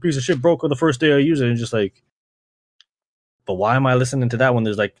a fucking piece of shit, broke on the first day I use it. And just like, but why am I listening to that when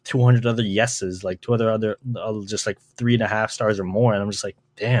there's like 200 other yeses, like two other just like 3.5 stars or more? And I'm just like,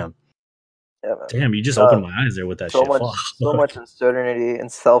 Yeah, man. damn, you just Uh, opened my eyes there with that so shit. much, Fuck. so much uncertainty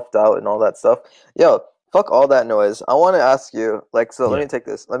and self doubt and all that stuff. Yo, fuck all that noise. I want to ask you, like, so let Yeah. me take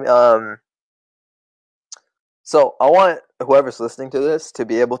this. So I want whoever's listening to this to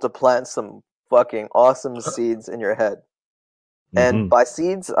be able to plant some fucking awesome seeds in your head. And Mm-hmm. by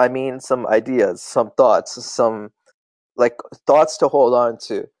seeds, I mean some ideas, some thoughts, some like thoughts to hold on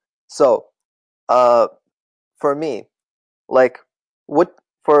to. So, uh, for me, like, what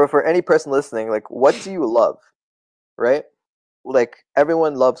for any person listening, like, what do you love, right? Like,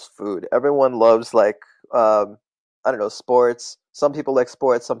 everyone loves food. Everyone loves like, I don't know, sports. Some people like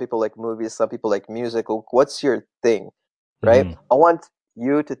sports. Some people like movies. Some people like music. What's your thing, right? Mm-hmm. I want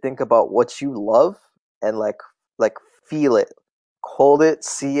you to think about what you love and like feel it, hold it,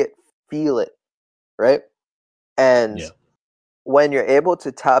 see it, feel it, right? And Yeah. when you're able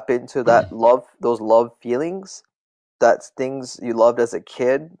to tap into that love, those love feelings, that's things you loved as a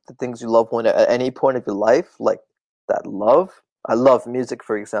kid, the things you love when at any point of your life, like that love. I love music,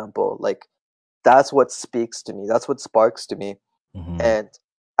 for example. Like that's what speaks to me. That's what sparks to me. Mm-hmm. And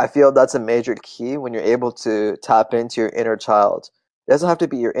I feel that's a major key when you're able to tap into your inner child. It doesn't have to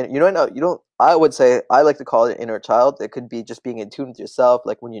be your inner, you don't, I would say, I like to call it inner child. It could be just being in tune with yourself,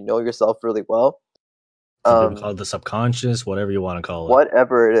 like when you know yourself really well. Some people Um, call it the subconscious, whatever you want to call it.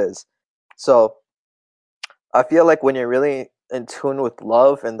 whatever it is. So I feel like when you're really in tune with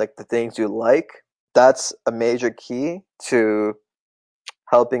love and like the things you like, that's a major key to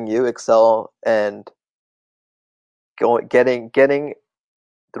helping you excel and getting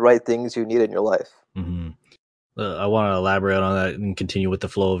the right things you need in your life. Mm-hmm. I want to elaborate on that and continue with the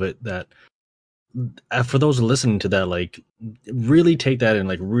flow of it. That for those listening to that, like really take that and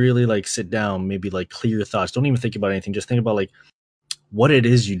like really like sit down, maybe like clear your thoughts. Don't even think about anything. Just think about like what it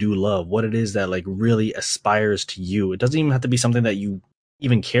is you do love, what it is that like really aspires to you. It doesn't even have to be something that you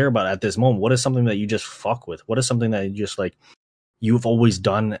even care about at this moment. What is something that you just fuck with? What is something that you just like you've always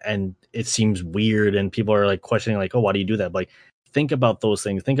done and it seems weird and people are like questioning like, oh, why do you do that? Like think about those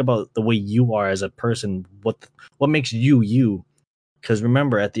things. Think about the way you are as a person. What makes you you? Because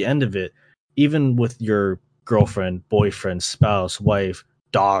remember, at the end of it, even with your girlfriend, boyfriend, spouse, wife,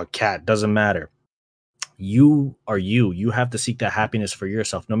 dog, cat, doesn't matter. You are you. You have to seek that happiness for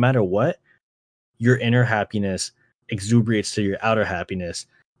yourself. No matter what, your inner happiness exuberates to your outer happiness,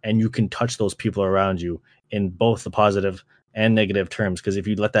 and you can touch those people around you in both the positive and negative terms. Because if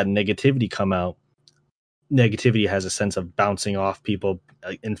you let that negativity come out, negativity has a sense of bouncing off people,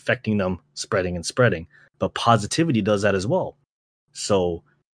 infecting them, spreading and spreading. But positivity does that as well. So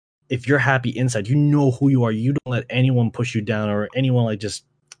if you're happy inside, you know who you are. You don't let anyone push you down or anyone like just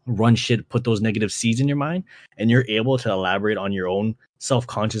run shit, put those negative seeds in your mind, and you're able to elaborate on your own self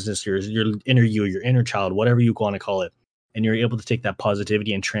consciousness, your inner you, your inner child, whatever you want to call it, and you're able to take that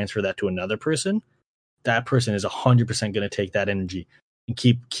positivity and transfer that to another person. That person is 100% going to take that energy and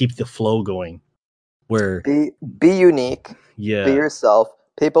keep the flow going. Where Be unique, be yeah, yourself.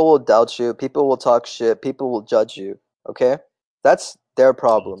 People will doubt you, people will talk shit, people will judge you, okay? That's their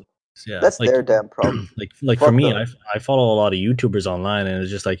problem. yeah, That's their damn problem. like for Fuck me, them. I follow a lot of YouTubers online, and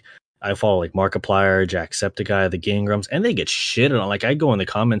it's just like I follow like Markiplier, Jacksepticeye, the Game Grumps, and they get shitted on. Like I go in the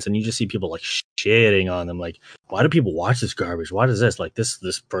comments, and you just see people like shitting on them. Like, why do people watch this garbage? Why does this like this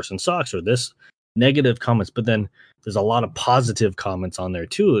person sucks or this negative comments? But then there's a lot of positive comments on there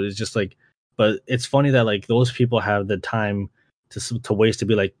too. It's just like, but it's funny that like those people have the time to waste to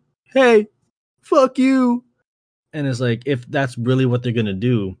be like, hey, fuck you, and it's like if that's really what they're gonna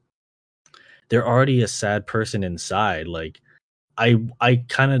do, they're already a sad person inside. Like I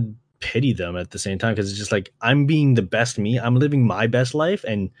kind of pity them at the same time because it's just like I'm being the best me, I'm living my best life,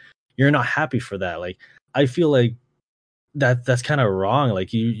 and you're not happy for that. Like I feel like that's kind of wrong. Like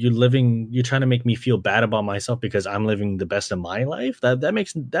you're trying to make me feel bad about myself because I'm living the best of my life. That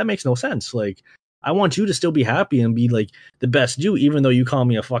makes no sense. Like I want you to still be happy and be like the best you, even though you call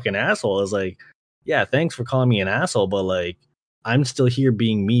me a fucking asshole. It's like, yeah, thanks for calling me an asshole, but like I'm still here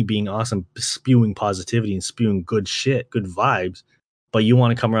being me, being awesome, spewing positivity and spewing good shit, good vibes. But you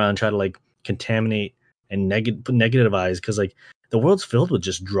want to come around and try to like contaminate and negativize because like the world's filled with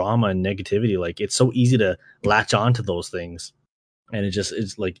just drama and negativity. Like it's so easy to latch on to those things. And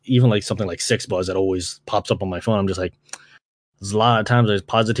it's like even like something like Six Buzz that always pops up on my phone. I'm just like, there's a lot of times there's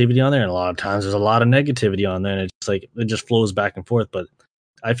positivity on there, and a lot of times there's a lot of negativity on there, and it's like it just flows back and forth. But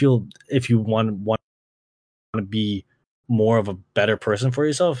I feel if you want to be more of a better person for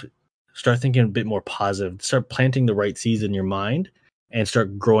yourself, start thinking a bit more positive. Start planting the right seeds in your mind, and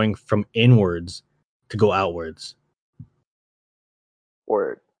start growing from inwards to go outwards.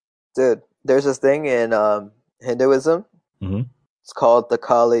 Word, dude. There's this thing in Hinduism. Mm-hmm. It's called the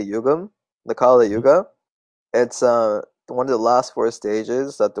Kali Yuga. The Kali Yuga. It's one of the last four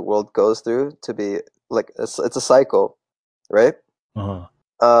stages that the world goes through to be like it's a cycle, right?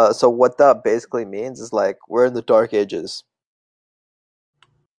 Uh-huh. So what that basically means is like we're in the dark ages.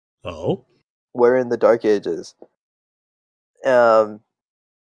 Oh. We're in the dark ages. Um,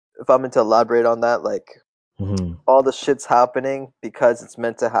 if I'm to elaborate on that, like Mm-hmm. all the shit's happening because it's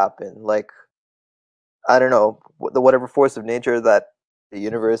meant to happen. Like I don't know, whatever force of nature that the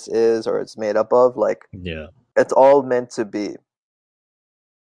universe is or it's made up of, like Yeah. it's all meant to be,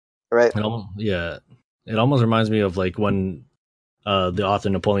 right? Yeah. It almost reminds me of like when the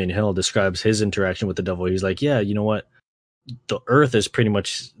author Napoleon Hill describes his interaction with the devil. He's like, yeah, you know what? The earth is pretty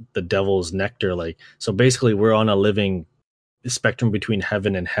much the devil's nectar. Like, so basically, we're on a living spectrum between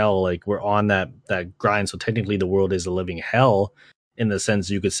heaven and hell. Like, we're on that grind. So technically, the world is a living hell in the sense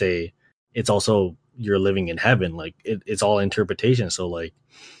you could say it's also you're living in heaven. Like, it's all interpretation. So like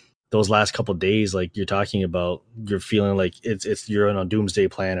those last couple of days, like you're talking about, you're feeling like it's you're on a doomsday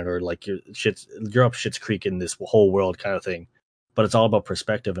planet or like you're up shit's creek in this whole world kind of thing. But it's all about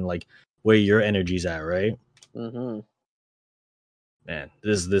perspective and like where your energy's at, right? Mm-hmm. Man,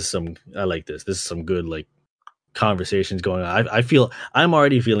 this some I like this. This is some good like conversations going on. I feel I'm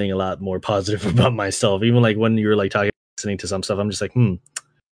already feeling a lot more positive about myself. Even like when you're like talking, listening to some stuff, I'm just like,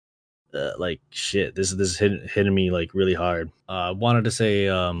 like shit. This is hitting me like really hard. Wanted to say,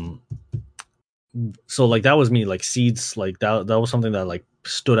 so like that was me. Like seeds, like that was something that like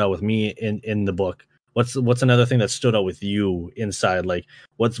stood out with me in the book. What's another thing that stood out with you inside? Like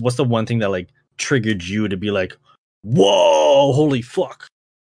what's the one thing that like triggered you to be like, whoa, holy fuck.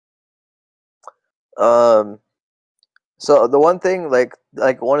 Um, so the one thing, like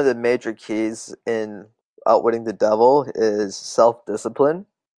one of the major keys in outwitting the devil is self-discipline,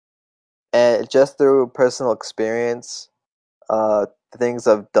 and just through personal experience, the things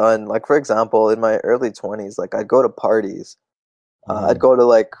I've done. Like for example, in my early 20s, like I'd go to parties. I'd Mm-hmm. go to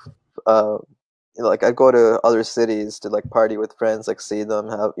like, uh, like I'd go to other cities to like party with friends, like see them,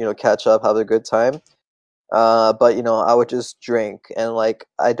 have catch up, have a good time. But I would just drink, and like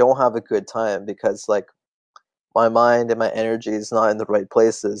I don't have a good time because like my mind and my energy is not in the right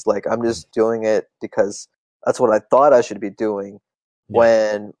places. Like I'm just doing it because that's what I thought I should be doing. Yeah.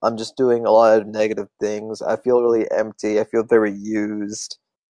 When I'm just doing a lot of negative things, I feel really empty. I feel very used.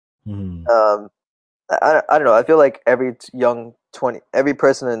 Mm-hmm. Um, I don't know. I feel like every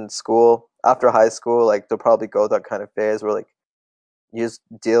person in school after high school, like they'll probably go that kind of phase where like you just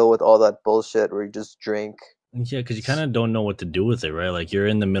deal with all that bullshit where you just drink. Yeah, because you kind of don't know what to do with it, right? Like you're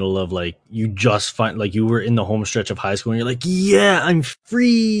in the middle of like you just find like you were in the home stretch of high school and you're like, yeah, I'm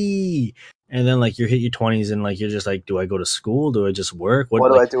free. And then like you hit your 20s and like you're just like, do I go to school? Do I just work? What What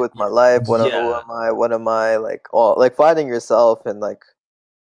do I like do with my life? Who yeah. am I? What am I? Like all like finding yourself, and like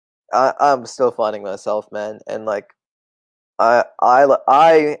I'm still finding myself, man. And like I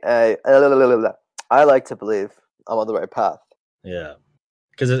like to believe I'm on the right path. Yeah.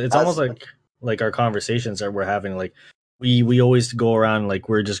 Because it's almost As like our conversations that we're having like we always go around like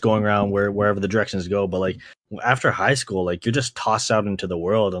we're just going around wherever the directions go, but like after high school like you're just tossed out into the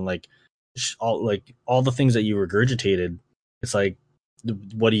world and all the things that you regurgitated, it's like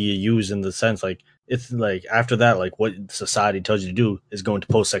what do you use in the sense like it's like after that like what society tells you to do is go into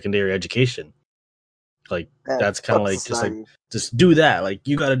post-secondary education, like that's kind of fuck like society. just do that, like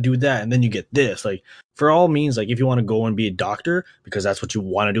you got to do that and then you get this, like for all means, like if you want to go and be a doctor because that's what you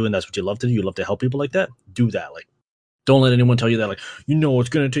want to do and that's what you love to do, you love to help people like that, do that, like Don't let anyone tell you that, like, it's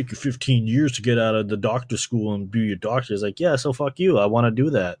going to take you 15 years to get out of the doctor school and be your doctor. It's like, yeah, so fuck you. I want to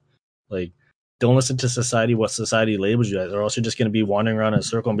do that. Like, don't listen to society, what society labels you as, or else you're just going to be wandering around in a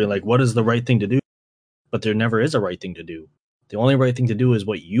circle and being like, what is the right thing to do? But there never is a right thing to do. The only right thing to do is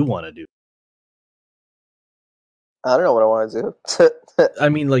what you want to do. I don't know what I want to do. I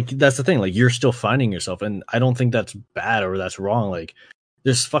mean, like, that's the thing. Like, you're still finding yourself, and I don't think that's bad or that's wrong. Like,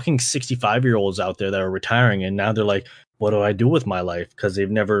 there's fucking 65-year-olds out there that are retiring, and now they're like, what do I do with my life? Because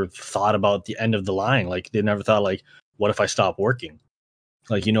they've never thought about the end of the line. Like, they never thought, like, what if I stop working?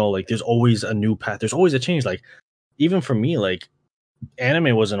 Like, like, there's always a new path. There's always a change. Like, even for me, like,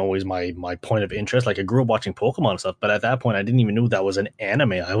 anime wasn't always my point of interest. Like, I grew up watching Pokemon and stuff, but at that point, I didn't even know that was an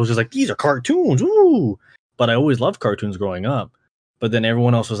anime. I was just like, these are cartoons, ooh! But I always loved cartoons growing up. But then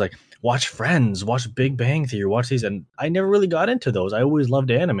everyone else was like, watch Friends, watch Big Bang Theory, watch these, and I never really got into those. I always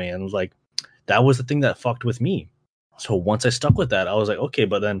loved anime, and was like, that was the thing that fucked with me. So once I stuck with that, I was like, okay,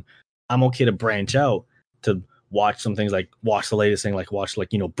 but then I'm okay to branch out to watch some things, like watch the latest thing, like watch,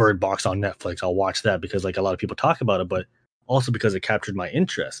 like, Bird Box on Netflix. I'll watch that because, like, a lot of people talk about it, but also because it captured my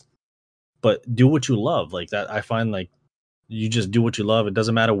interest. But do what you love. Like, that, I find, like, you just do what you love. It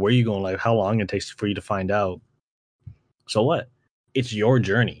doesn't matter where you go in life, how long it takes for you to find out. So what? It's your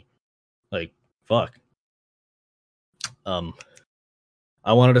journey. Like, fuck. Um,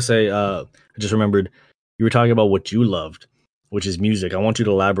 I wanted to say, I just remembered you were talking about what you loved, which is music. I want you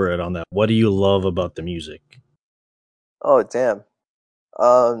to elaborate on that. What do you love about the music? Oh, damn.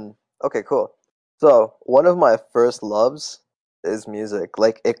 Okay, cool. So, one of my first loves is music.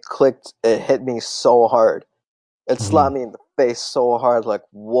 Like, it clicked, it hit me so hard. It Mm-hmm. slapped me in the face so hard, like,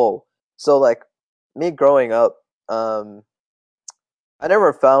 whoa. So, like, me growing up, I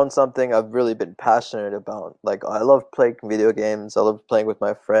never found something I've really been passionate about. Like, I love playing video games, I love playing with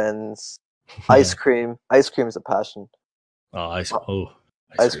my friends. Yeah. Ice cream is a passion. Oh, Uh, ice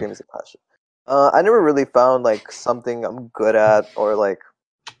Ice cream. cream is a passion. I never really found, like, something I'm good at, or, like,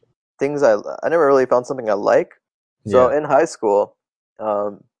 things I never really found something I like. So Yeah. in high school,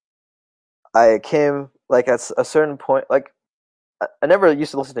 um, I came like at a certain point. Like I never used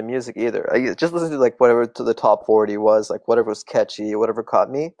to listen to music either. I just listened to like whatever to the top 40 was, like whatever was catchy, whatever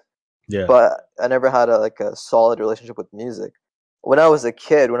caught me. Yeah. But I never had a solid relationship with music. When I was a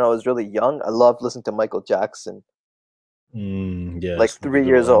kid, when I was really young, I loved listening to Michael Jackson. Like Yes, the 3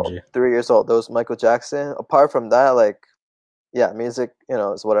 years girl old, MG. 3 years old. That was Michael Jackson. Apart from that, like yeah, music,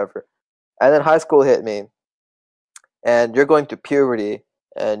 is whatever. And then high school hit me, and you're going through puberty,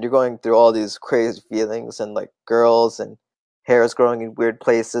 and you're going through all these crazy feelings, and like girls and hair is growing in weird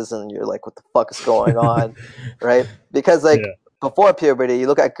places, and you're like, what the fuck is going on, right? Because like Yeah. before puberty, you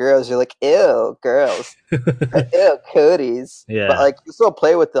look at girls, you're like, ew, girls, ew, cooties, but Yeah. like you still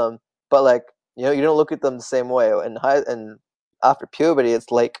play with them, but like you don't look at them the same way. And after puberty,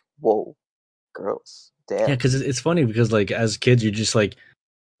 it's like, whoa, girls, Yeah, damn. because it's funny because, like, as kids, you're just like,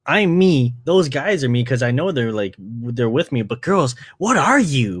 I'm me. Those guys are me because I know they're with me. But girls, what are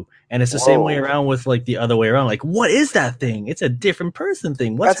you? And it's the same way Whoa, around with, like, the other way around. Like, what is that thing? It's a different person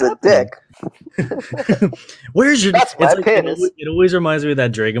thing. What's that's a happening? dick. Where's your? That's It's my like penis. it always reminds me of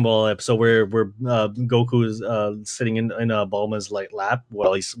that Dragon Ball episode where Goku is sitting in Bulma's like lap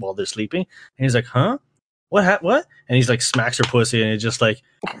while they're sleeping, and he's like, "Huh? What?" And he's like smacks her pussy, and it's just like,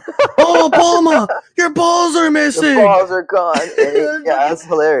 "Oh, Bulma, your balls are The missing." balls are gone, and yeah, Fucking, that's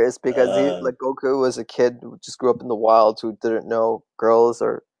hilarious because he uh, like Goku was a kid who just grew up in the wild who didn't know girls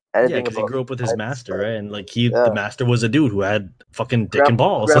or yeah, anything because he about grew up with his sex. master, But right? And like the yeah, master was a dude who had fucking dick and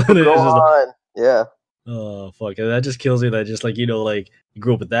balls. Grandpa And it was just like, Gohan, yeah, oh fuck, and that just kills me. That just, like, like, you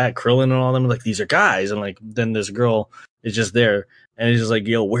grew up with that Krillin and all them. Like, these are guys, and like then this girl is just there, and it's just like,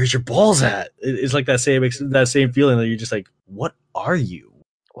 yo, where's your balls at? It's like that same feeling that you're just like, what are you?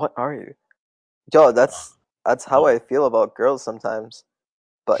 what are you? Yo, Uh, that's how uh, I feel about girls sometimes.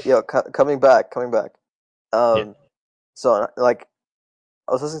 But yo, coming back. yeah. Um, so like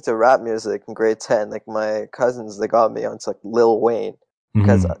I was listening to rap music in grade 10. Like my cousins, they got me onto like Lil Wayne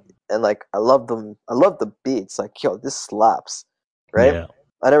because Hmm. and like I love them. I love the beats. Like yo, this slaps, right? Yeah.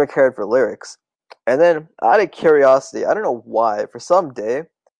 I never cared for lyrics, and then out of curiosity, I don't know why, for some day,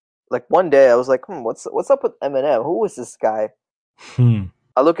 like one day, I was like, what's up with Eminem? Who is this guy? Hmm.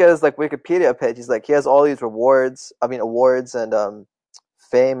 I look at his like Wikipedia page. He's like he has all these rewards. I mean awards and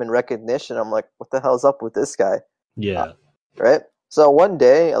fame and recognition. I'm like, what the hell's up with this guy? Uh, Yeah. right? So one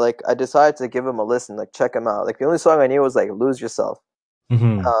day, like I decided to give him a listen, like check him out. Like the only song I knew was like "Lose Yourself."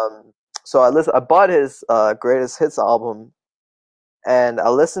 Hmm. So I bought his greatest hits album, and I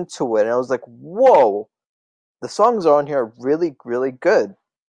listened to it, and I was like, "Whoa, the songs on here are really, really good."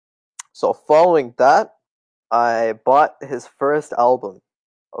 So following that, I bought his first album.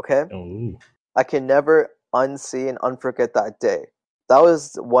 Okay, Oh I can never unsee and unforget that day. That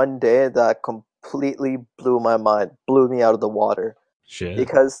was one day that completely blew my mind, blew me out of the water shit.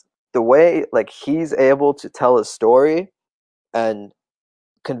 because the way like he's able to tell a story and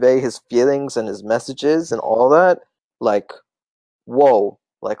convey his feelings and his messages and all that, like whoa,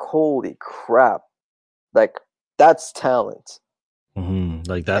 like holy crap, like that's talent.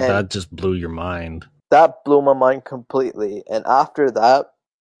 Like that. And That just blew your mind. that blew my mind completely. And after that,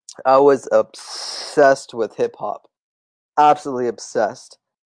 I was obsessed with hip hop, absolutely obsessed.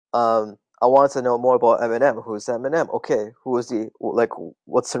 I wanted to know more about Eminem. Who's Eminem? Okay, who is he? Like,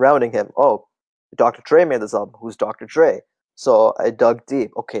 what's surrounding him? Oh, Dr. Dre made this album. Who's Dr. Dre? So I dug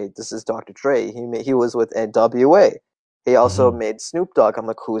deep. Okay, this is Dr. Dre. He was with N.W.A. He also Hmm. made Snoop Dogg. I'm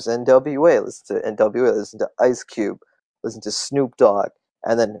like, who's N.W.A.? Listen to N.W.A. Listen to Ice Cube. Listen to Snoop Dogg.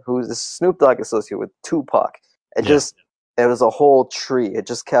 And then who's this Snoop Dogg associated with Tupac? It Yeah. just it was a whole tree. It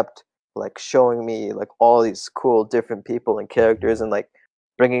just kept like showing me like all these cool different people and characters and like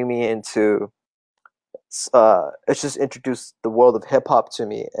bringing me into it's just introduced the world of hip hop to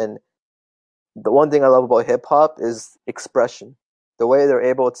me. And the one thing I love about hip hop is expression. The way they're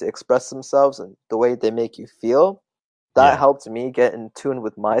able to express themselves and the way they make you feel. That Yeah. helped me get in tune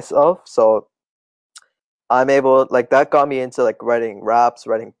with myself. So I'm able like that got me into like writing raps,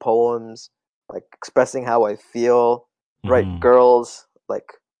 writing poems, like expressing how I feel, write Hmm. girls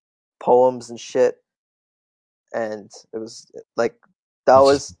like poems and shit. And it was like that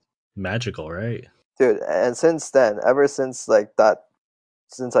It's just was magical, right? dude. And since then, ever since like that,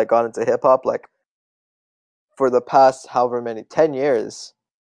 since I got into hip hop, like for the past however many 10 years,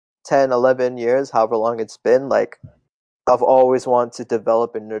 10, 11 years, however long it's been, like I've always wanted to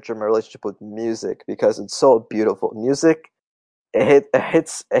develop and nurture my relationship with music because it's so beautiful. Music, it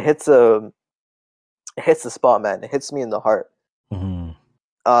hits the spot, man. It hits me in the heart. Hmm.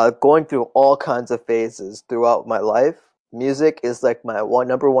 Going through all kinds of phases throughout my life, music is like my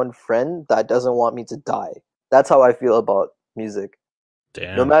number one friend that doesn't want me to die. That's how I feel about music. No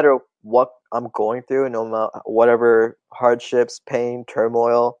Damn. matter what I'm going through, no matter whatever hardships, pain,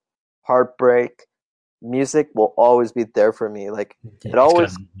 turmoil, heartbreak, music will always be there for me. Like Yeah, it it's got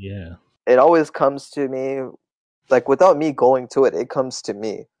always yeah. it always comes to me like without me going to it, it comes to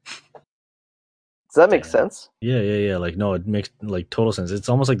me. Does that make Damn. sense? Yeah. Like no, it makes like total sense. It's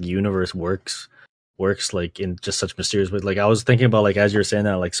almost like the universe works like in just such mysterious ways. Like I was thinking about like as you're saying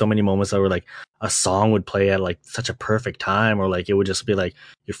that, like so many moments that were like a song would play at like such a perfect time, or like it would just be like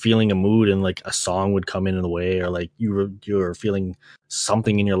you're feeling a mood and like a song would come in the way, or like you're feeling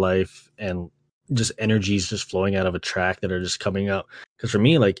something in your life and just energies just flowing out of a track that are just coming up. Because for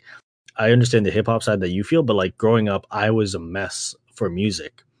me, like I understand the hip hop side that you feel, but like growing up, I was a mess for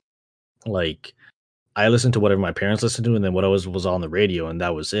music. Like I listened to whatever my parents listened to, and then what I was on the radio, and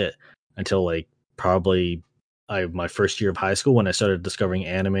that was it until like probably my first year of high school when I started discovering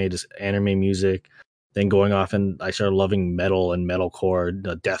anime, just anime music. Then going off and I started loving metal and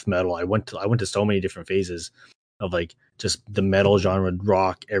metalcore, death metal. I went to so many different phases of like just the metal genre,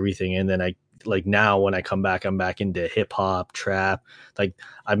 rock, everything, and then I like now when I come back, I'm back into hip hop, trap. Like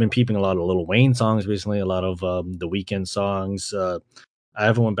I've been peeping a lot of Lil Wayne songs recently, a lot of the Weekend songs. I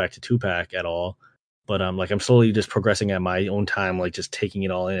haven't went back to Tupac at all, but like I'm slowly just progressing at my own time, like just taking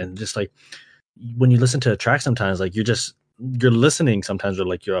it all in, and just like when you listen to a track, sometimes like you're listening sometimes, or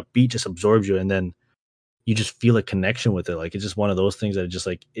like your beat just absorbs you, and then you just feel a connection with it. Like it's just one of those things that just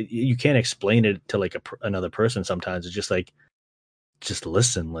like you can't explain it to like another person. Sometimes it's just like just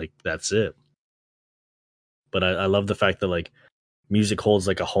listen, like that's it. But I love the fact that like music holds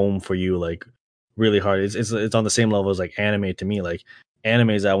like a home for you, like really hard. It's on the same level as like anime to me. Like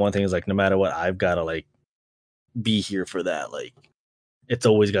anime is that one thing is like no matter what, I've got to like be here for that. Like it's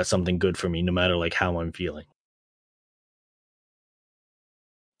always got something good for me, no matter like how I'm feeling.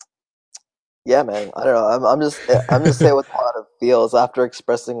 Yeah, man. I don't know. I'm just saying what the heart feels after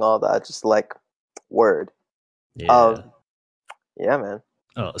expressing all that. Just like word. Yeah. Um, yeah, man.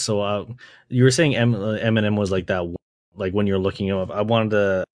 Oh, so you were saying Eminem was like that, like when you're looking him up. I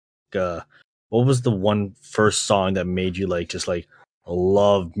wanted to, what was the one first song that made you like just like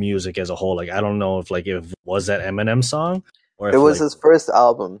love music as a whole? Like I don't know if was that Eminem song or It if was like his first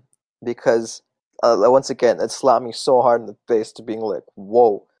album because once again, it slapped me so hard in the face to being like,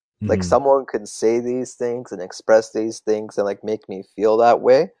 whoa, like mhm, someone can say these things and express these things and like make me feel that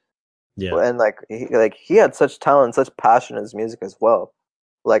way. yeah, And like he had such talent, such passion in his music as well.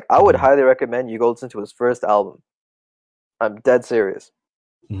 Like I would mhm, highly recommend you go listen to his first album. I'm dead serious.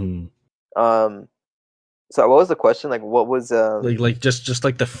 mhm, Um, So what was the question? Like, what was Like just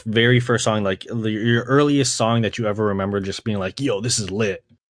like the very first song, like your earliest song that you ever remember, just being like, "Yo, this is lit."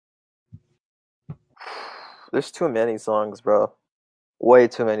 There's too many songs, bro. Way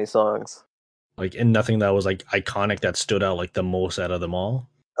too many songs. Like, and nothing that was like iconic that stood out like the most out of them all.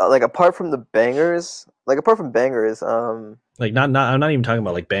 Like apart from the bangers, like apart from bangers, Like not I'm not even talking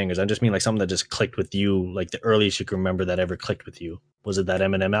about like bangers. I just mean like something that just clicked with you, like the earliest you can remember that ever clicked with you. Was it that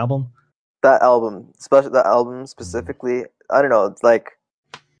Eminem album? that album, especially that album Mm. specifically. I don't know. It's like,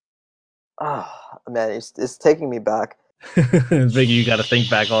 man, it's taking me back. Big, you got to think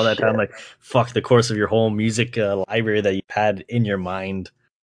back all that time, Shit. like fuck the course of your whole music library that you had in your mind.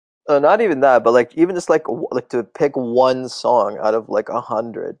 Not even that, but like even just like to pick one song out of like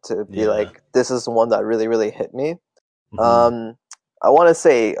 100 to be Yeah. like this is the one that really really hit me. Hmm. Um, I want to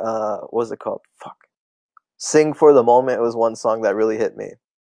say what was it called? Fuck. "Sing for the Moment" was one song that really hit me.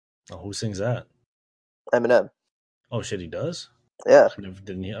 Oh, who sings that? Eminem. Oh shit, he does. Yeah, I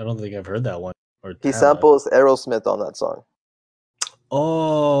don't think I've heard that one or he have I? samples Aerosmith on that song.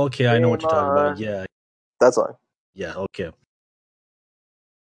 Oh, okay, I know what Dream you're talking about. on. Yeah, That song. yeah, okay.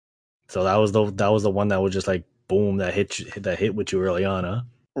 So that was the one that was just like boom that hit with you early on, huh?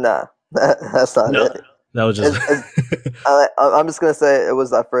 Nah, that's not No, it. that was just It's, I'm just gonna say it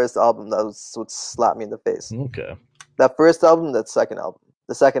was that first album that was what slapped me in the face. okay. That first album, that second album,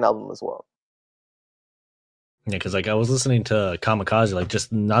 the second album as well. Yeah, because like I was listening to Kamikaze, like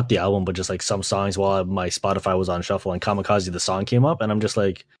just not the album, but just like some songs while my Spotify was on shuffle, and Kamikaze the song came up, and I'm just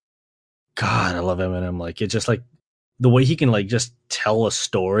like, God, I love Eminem. Like it's just like the way he can like just tell a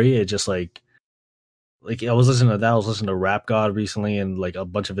story. It just like I was listening to that. I was listening to Rap God recently, and like a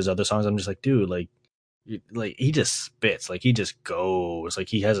bunch of his other songs. I'm just like, dude, like he just spits, like he just goes, like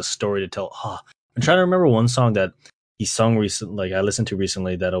he has a story to tell. I'm trying to remember one song that he sung recent, like I listened to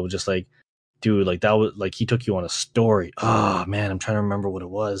recently, that I was just like, dude, like that was like he took you on a story. Oh man, I'm trying to remember what it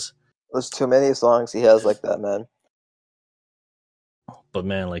was, There's too many songs he has like that, man. but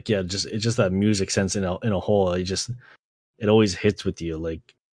man, like yeah, just it's just that music sense in a whole. It always hits with you.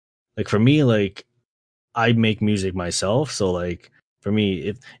 Like for me, like I make music myself, so like for me,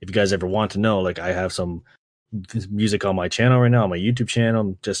 if you guys ever want to know, like I have some music on my channel right now, on my YouTube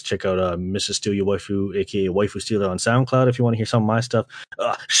channel. Just check out Mr. Steal Your Waifu, aka Waifu Stealer on SoundCloud if you want to hear some of my stuff.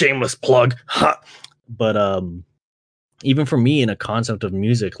 Shameless plug. Ha! But even for me in a concept of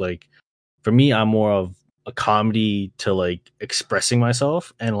music, like for me, I'm more of a comedy to like expressing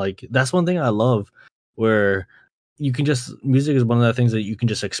myself. And like that's one thing I love where you can just music is one of the things that you can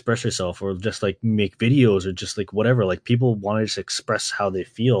just express yourself or just like make videos or just like whatever. Like people want to just express how they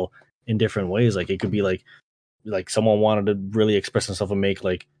feel in different ways. Like it could be like someone wanted to really express himself and make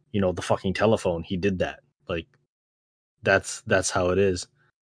like the fucking telephone, he did that. Like that's how it is.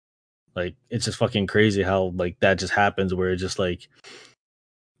 Like it's just fucking crazy how like that just happens where it's just like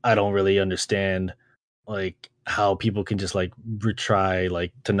I don't really understand like how people can just like retry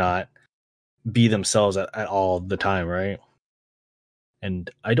like to not be themselves at all the time, right? And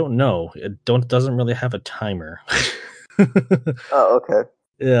I don't know, it don't doesn't really have a timer. Oh, okay.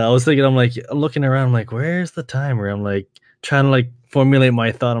 Yeah, I was thinking, I'm looking around, I'm like, where's the timer? I'm like trying to like formulate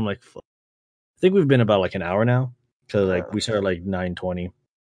my thought. I'm like, I think we've been about like an hour now because like Yeah. we started like 9:20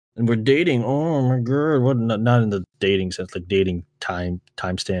 and we're dating. Oh my god, what? Not in the dating sense, like dating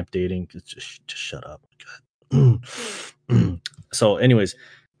timestamp dating. It's just shut up. God. So, anyways,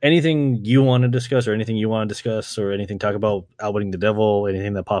 anything you want to discuss, or anything you want to discuss, or anything talk about outwitting the devil,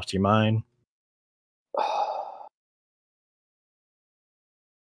 anything that pops to your mind?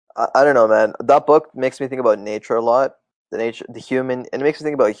 I don't know, man. That book makes me think about nature a lot. The nature, the human, and it makes me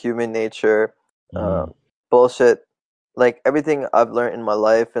think about human nature, uh, Mm. bullshit, like everything I've learned in my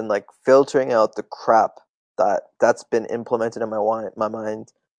life, and like filtering out the crap that's been implemented in my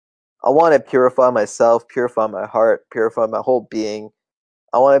mind. I want to purify myself, purify my heart, purify my whole being.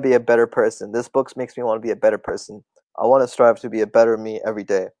 I want to be a better person. This book makes me want to be a better person. I want to strive to be a better me every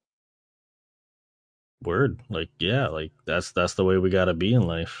day. Word, like yeah, like that's the way we gotta be in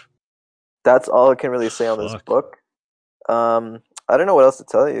life. That's all I can really say on this Fuck. book. I don't know what else to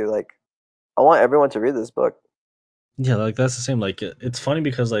tell you. Like, I want everyone to read this book. Yeah, like that's the same. Like it's funny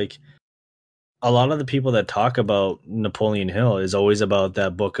because like a lot of the people that talk about Napoleon Hill is always about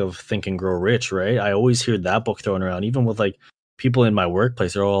that book of Think and Grow Rich, right? I always hear that book thrown around, even with like people in my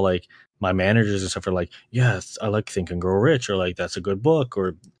workplace. They're all like, my managers and stuff are like, yes, I like Think and Grow Rich, or like that's a good book,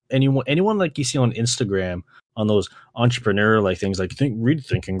 or anyone like you see on Instagram on those entrepreneur like things like read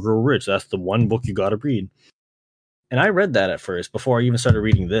Think and Grow Rich. That's the one book you got to read. And I read that at first before I even started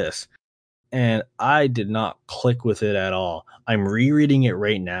reading this, and I did not click with it at all. I'm rereading it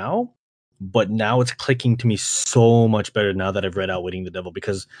right now, but now it's clicking to me so much better now that I've read Outwitting the Devil,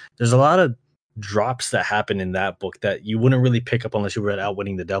 because there's a lot of drops that happen in that book that you wouldn't really pick up unless you read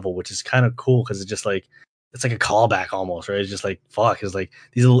Outwitting the Devil, which is kind of cool because it's just like it's like a callback almost, right? It's just like fuck, it's like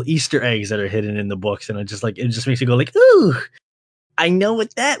these little Easter eggs that are hidden in the books, and it just makes you go like, ooh, I know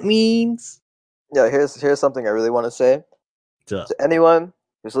what that means. Yeah, here's something I really want to say to anyone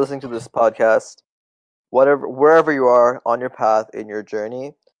who's listening to this podcast, wherever you are on your path in your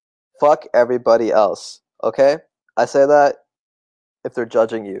journey, fuck everybody else. Okay, I say that if they're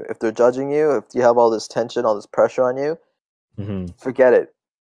judging you, if you have all this tension, all this pressure on you, forget it.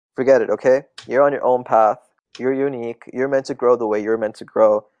 Forget it, okay? You're on your own path. You're unique. You're meant to grow the way you're meant to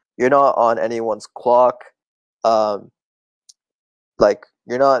grow. You're not on anyone's clock. Um, like,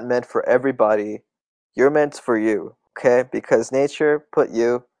 you're not meant for everybody. You're meant for you, okay? Because nature put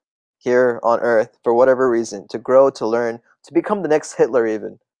you here on Earth for whatever reason, to grow, to learn, to become the next Hitler,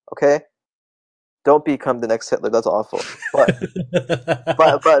 even, okay? Don't become the next Hitler. That's awful. But,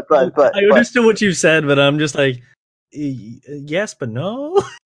 I understood what you said, but I'm just like, yes, but no.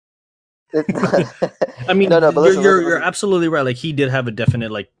 I mean, no, but you're absolutely right. Like he did have a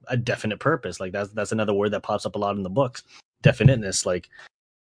definite purpose. Like that's another word that pops up a lot in the books. Definiteness. Like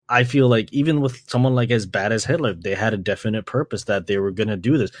I feel like even with someone like as bad as Hitler, they had a definite purpose that they were gonna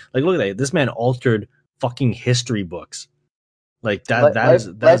do this. Like look at that. This man altered fucking history books. Like that life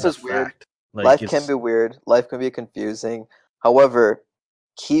is is weird. fact. Like Life can be weird. Life can be confusing. However,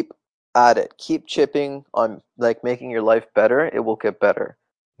 keep at it. Keep chipping on like making your life better. It will get better.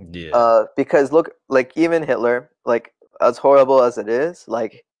 yeah. Because look, like even Hitler, like as horrible as it is,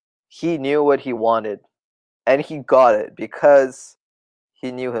 like he knew what he wanted, and he got it because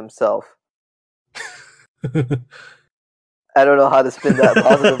he knew himself. I don't know how to spin that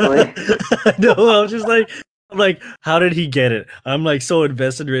positively. No, I was just like, I'm like, how did he get it? I'm like so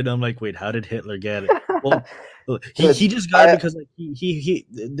invested in it. I'm like, wait, how did Hitler get it? Well, he just got it because like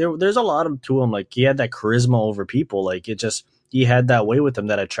there's a lot of to him. Like he had that charisma over people. Like it just he had that way with him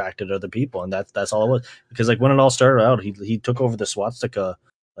that attracted other people, and that's all it was. Because like when it all started out, he took over the swastika.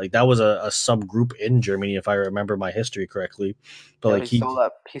 Like that was a subgroup in Germany, if I remember my history correctly. But Yeah, like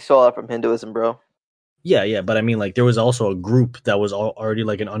he stole that from Hinduism, bro. yeah, but I mean, like, there was also a group that was already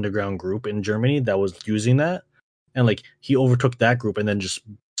like an underground group in Germany that was using that, and like he overtook that group and then just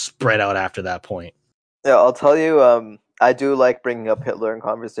spread out after that point. Yeah, I'll tell you. I do like bringing up Hitler in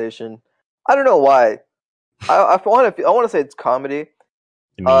conversation. I don't know why. I want to say it's comedy,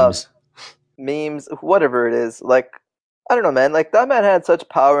 The um, memes. memes, whatever it is. Like I don't know, man. Like that man had such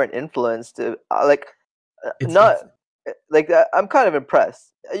power and influence to not It's like I'm kind of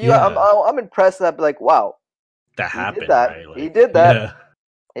impressed. yeah, I'm impressed that like wow, that he did happened, that. right? He Like did that. yeah,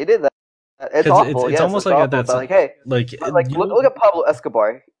 He did that. It's because awful. it's Yes, almost it's like awful. that's But like, hey, like but like you look know. at Pablo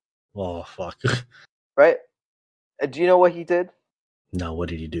Escobar, Oh fuck! right? Do you know what he did? No, what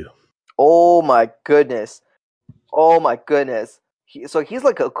did he do? Oh my goodness. Oh my goodness. So he's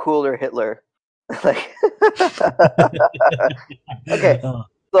like a cooler Hitler. Like okay, Oh,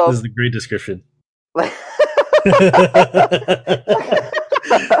 this is so a great description. like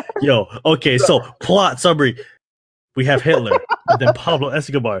Yo, okay, so plot summary: we have Hitler, but then Pablo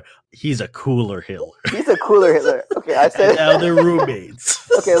Escobar, he's a cooler Hitler. he's a cooler Hitler. Okay, I And said now they're roommates.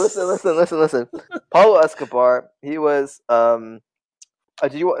 okay, listen. Pablo Escobar, he was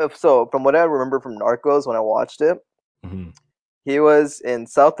do you so from what I remember from Narcos when I watched it, Mhm. he was in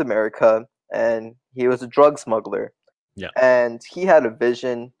South America and he was a drug smuggler Yeah. and he had a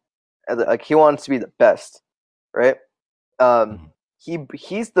vision like he wanted to be the best, right? Um, Mhm.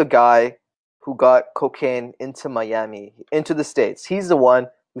 he's the guy who got cocaine into Miami, into the States. He's the one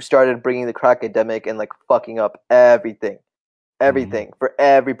who started bringing the crack epidemic and like fucking up Mhm. everything for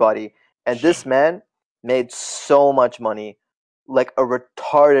everybody. And this man made so much money, like a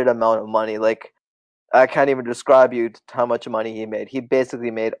retarded amount of money. Like I can't even describe you how much money he made. He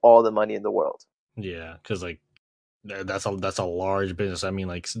basically made all the money in the world. Yeah, because like that's a large business. I mean,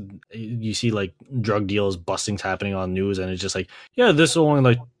 like you see like drug deals, bustings happening on news, and it's just like, yeah, this is only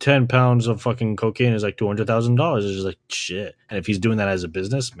like 10 pounds of fucking cocaine is like $200,000. It's just like shit. And if he's doing that as a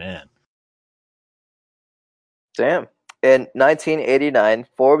business, man, Damn. In 1989,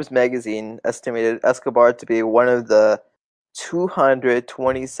 Forbes magazine estimated Escobar to be one of the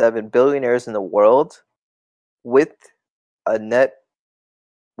 227 billionaires in the world with a net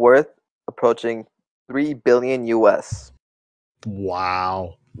worth approaching 3 billion US,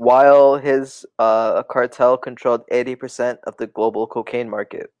 wow, while his cartel controlled 80% of the global cocaine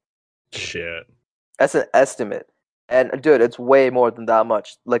market. shit. That's an estimate. And dude, it's way more than that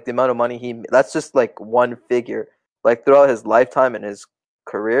much. Like the amount of money that's just like one figure. Like throughout his lifetime and his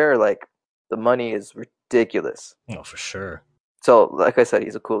career, like the money is ridiculous. Oh, for sure. So, like I said,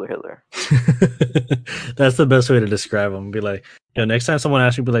 he's a cooler Hitler. That's the best way to describe him. Be like, next time someone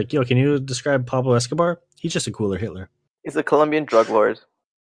asks you, be like, yo, can you describe Pablo Escobar? He's just a cooler Hitler. He's a Colombian drug lord.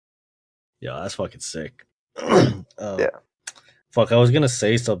 Yeah, that's fucking sick. Yeah. Fuck, I was gonna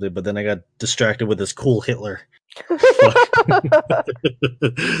say something, but then I got distracted with this cool Hitler.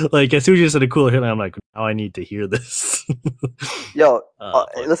 Like, as soon as you said a cool Hitler, I'm like, now I need to hear this. Yo,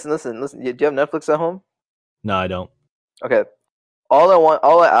 Fuck. listen. Do you have Netflix at home? No, I don't. Okay.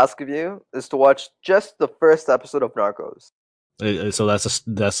 All I ask of you is to watch just the first episode of Narcos. So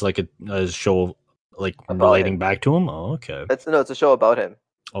that's like a show like About relating him. back to him. Oh, okay. It's a show about him.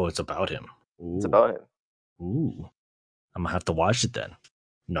 Oh, it's about him. Ooh. It's about him. Ooh, I'm gonna have to watch it then.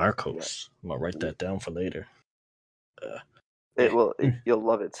 Narcos. I'm gonna write that down for later. You'll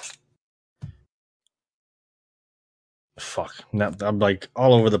love it. Fuck. Now I'm like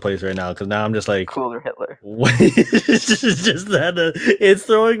all over the place right now because now I'm just like Cooler Hitler. it's just that it's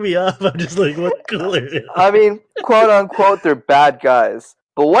throwing me off. I'm just like, what cooler? I mean, quote unquote, they're bad guys.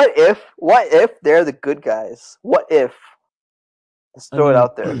 But what if they're the good guys? What if? Let's throw it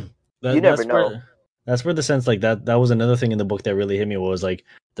out there. You never know. That's where the sense like that was another thing in the book that really hit me was like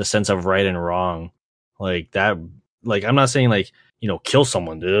the sense of right and wrong. Like that, like I'm not saying like, kill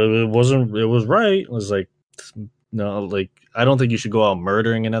someone. It was right. It was like, no, like I don't think you should go out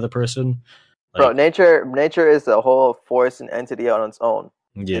murdering another person. Like, bro, nature is a whole force and entity on its own.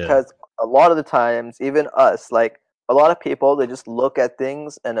 Yeah. Because a lot of the times, even us, like a lot of people, they just look at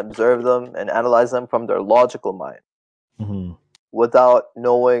things and observe them and analyze them from their logical mind. Mm-hmm. Without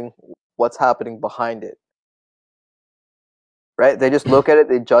knowing what's happening behind it. Right? They just look at it,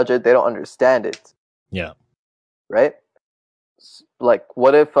 they judge it, they don't understand it. Yeah. Right? Like,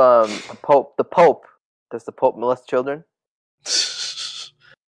 what if the Pope, does the Pope molest children?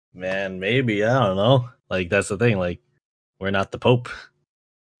 Man, maybe, I don't know. Like, that's the thing, like, we're not the Pope.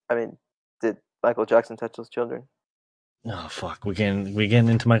 I mean, did Michael Jackson touch those children? Oh, fuck. We getting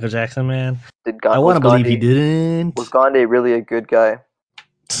into Michael Jackson, man? I want to believe he didn't. Was Gandhi really a good guy?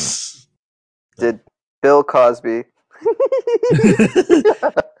 Did Bill Cosby...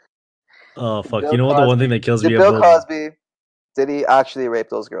 Oh, fuck. You know what? The one thing that kills me... Did Bill Cosby... Did he actually rape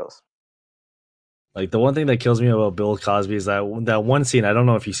those girls? Like, the one thing that kills me about Bill Cosby is that one scene, I don't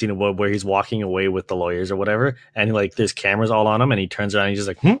know if you've seen it, where he's walking away with the lawyers or whatever, and like there's cameras all on him, and he turns around and he's just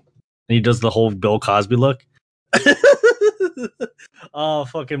like, and he does the whole Bill Cosby look. Oh,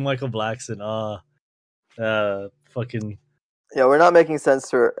 fucking Michael Blackson. Fucking... Yeah, we're not making sense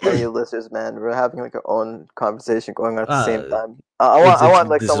for any listeners, man. We're having like our own conversation going on at the same time. I want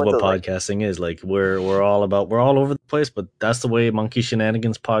like someone to. This is what podcasting is like. We're all over the place, but that's the way Monkey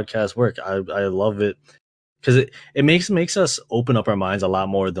Shenanigans podcasts work. I love it because it makes us open up our minds a lot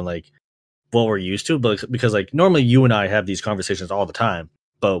more than like what we're used to. But because like normally you and I have these conversations all the time,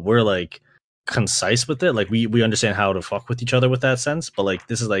 but we're like concise with it. Like we understand how to fuck with each other with that sense. But like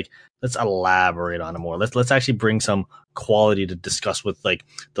this is like, let's elaborate on it more. Let's actually bring some quality to discuss with like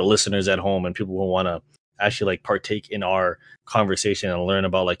the listeners at home and people who want to actually like partake in our conversation and learn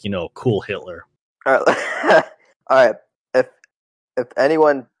about like cool Hitler. All right. All right. If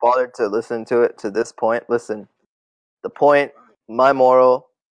anyone bothered to listen to it to this point, listen. The point, my moral,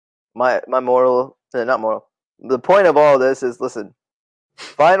 not moral. The point of all this is, listen,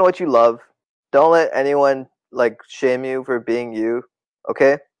 find what you love. Don't let anyone like shame you for being you.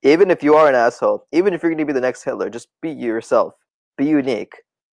 Okay? Even if you are an asshole, even if you're going to be the next Hitler, just be yourself. Be unique.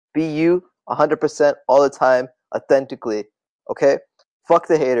 Be you 100% all the time, authentically. Okay? Fuck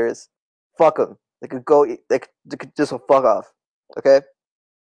the haters. Fuck them. They could just fuck off. Okay?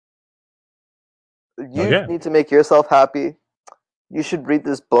 You need to make yourself happy. You should read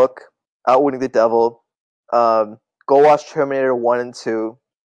this book, Outwitting the Devil. Go watch Terminator 1 and 2.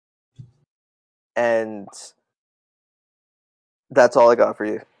 And that's all I got for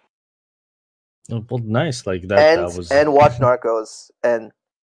you. Well, nice. Like that was... And watch Narcos and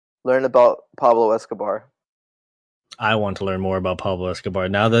learn about Pablo Escobar. I want to learn more about Pablo Escobar.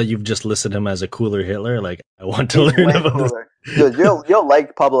 Now that you've just listed him as a cooler Hitler, like I want to learn about this. Dude, you'll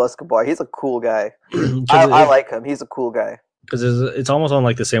like Pablo Escobar. He's a cool guy. I like him. He's a cool guy. Because it's almost on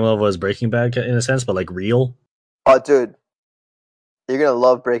like the same level as Breaking Bad in a sense, but like real. Oh, dude. You're gonna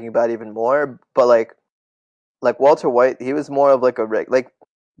love Breaking Bad even more, but like Walter White, he was more of like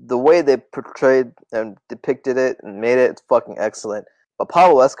the way they portrayed and depicted it and made it, it's fucking excellent. But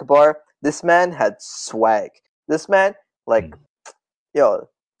Pablo Escobar, this man had swag. This man, like, yo,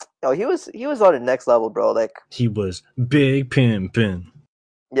 he was on the next level, bro. Like, he was big pimpin'.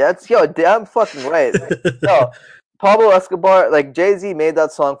 Yeah, damn fucking right. Yo, Pablo Escobar, like Jay-Z made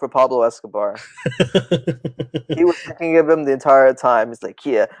that song for Pablo Escobar. He was thinking of him the entire time. He's like,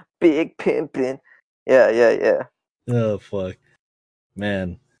 yeah, big pimpin'. Yeah. Oh fuck,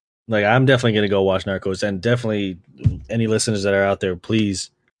 man! Like I'm definitely gonna go watch Narcos, and definitely any listeners that are out there, please,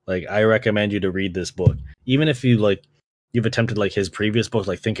 like I recommend you to read this book, even if you've attempted like his previous books,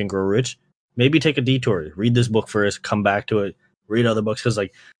 like Think and Grow Rich. Maybe take a detour, read this book first, come back to it, read other books, because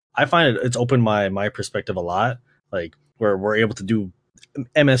like I find it's opened my perspective a lot. Like where we're able to do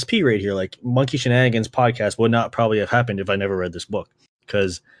MSP right here, like Monkey Shenanigans podcast would not probably have happened if I never read this book,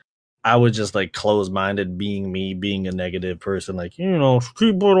 because I was just like closed minded, being me, being a negative person, like, keep it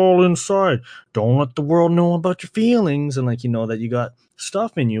all inside. Don't let the world know about your feelings, and like, that you got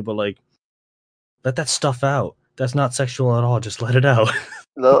stuff in you, but like, let that stuff out. That's not sexual at all. Just let it out.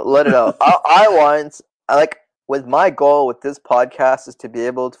 Let it out. I like, with my goal with this podcast is to be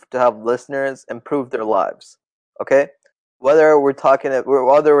able to have listeners improve their lives. Okay? Whether we're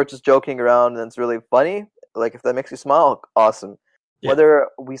just joking around and it's really funny, like if that makes you smile, awesome. Yeah. Whether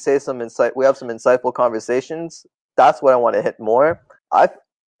we say we have some insightful conversations, that's what I want to hit more. But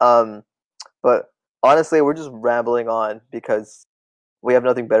honestly, we're just rambling on because we have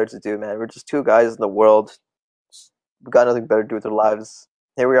nothing better to do, man. We're just two guys in the world. We've got nothing better to do with our lives.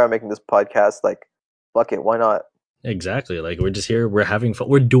 Here we are making this podcast. Like, fuck it, why not? Exactly. Like we're just here. We're having fun.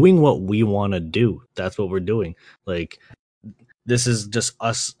 We're doing what we want to do. That's what we're doing. Like this is just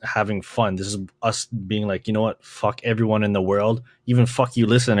us having fun. This is us being like, you know what? Fuck everyone in the world. Even fuck you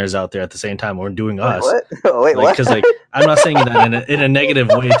listeners out there at the same time. We're doing us. What? Wait, like, what? Because like I'm not saying that in a negative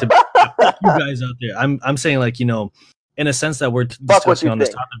way to fuck you guys out there. I'm saying like, in a sense that we're discussing on this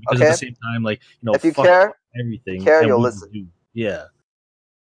topic because at the same time, like, if you fuck care, everything. You'll listen. Yeah.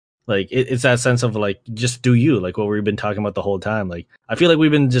 Like it's that sense of like just do you, like what we've been talking about the whole time. Like I feel like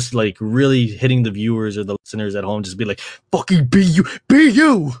we've been just like really hitting the viewers or the listeners at home, just be like, fucking be you.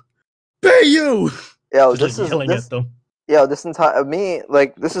 Yo, just like yelling at them. Yo, this entire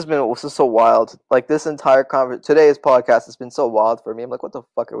this is so wild. Like this entire today's podcast has been so wild for me. I'm like, what the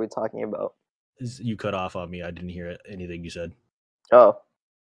fuck are we talking about? You cut off on me. I didn't hear anything you said. Oh.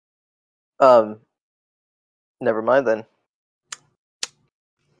 Never mind then.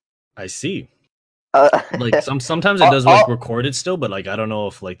 I see. Like sometimes it does like record it still, but like I don't know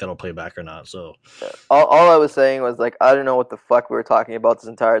if like that'll play back or not. So all I was saying was like I don't know what the fuck we were talking about this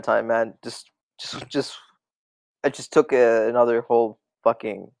entire time, man. Just it just took another whole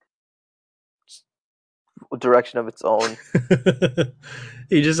fucking direction of its own.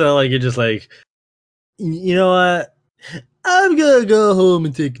 You just sound like you're just like, you know what? I'm gonna go home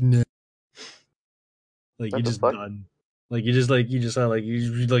and take a nap. Like you're just done. Like you just sound like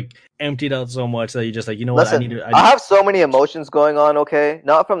you like emptied out so much that you just like, you know what? Listen, I have so many emotions going on. Okay,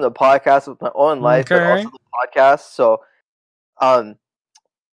 not from the podcast with my own life, but also the podcast. So,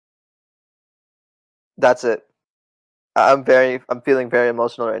 that's it. I'm feeling very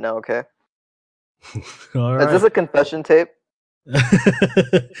emotional right now. Okay. All right. Is this a confession tape?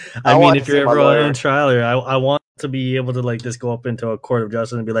 I mean, if you're ever on trial, I want to be able to like this go up into a court of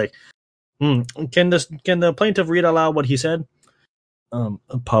justice and be like, can the plaintiff read aloud what he said?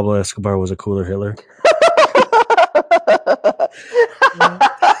 Pablo Escobar was a cooler Hitler.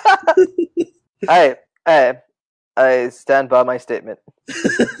 Hey, I stand by my statement.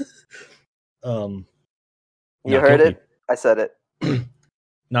 You heard guilty. It? I said it.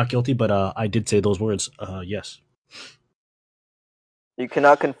 Not guilty, but I did say those words. Yes. You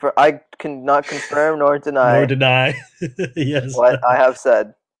cannot confirm. I cannot confirm nor deny. Nor deny. Yes. What I have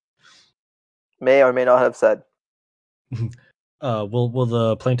said. May or may not have said. Will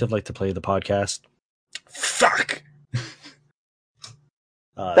the plaintiff like to play the podcast? Fuck.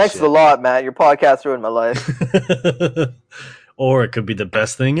 Thanks a lot, Matt. Your podcast ruined my life. Or it could be the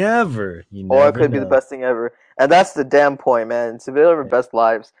best thing ever. Or it could be the best thing ever. And that's the damn point, man. It's to live our best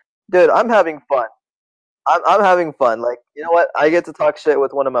lives. Dude, I'm having fun. I'm having fun. Like, you know what? I get to talk shit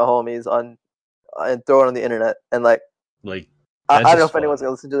with one of my homies and throw it on the internet. And like I don't know if anyone's gonna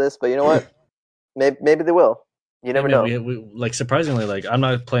listen to this, but you know what? Maybe they will. You never know. We, like surprisingly, like I'm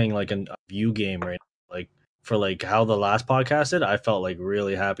not playing like a view game right now. Like for like how the last podcast did, I felt like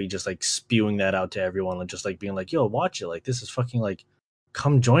really happy just like spewing that out to everyone and just like being like, yo, watch it. Like this is fucking like,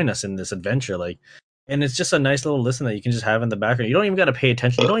 come join us in this adventure. Like, and it's just a nice little listen that you can just have in the background. You don't even got to pay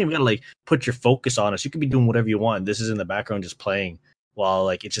attention. You don't even got to like put your focus on us. You can be doing whatever you want. This is in the background just playing while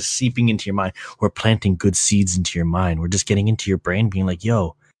like it's just seeping into your mind. We're planting good seeds into your mind. We're just getting into your brain being like,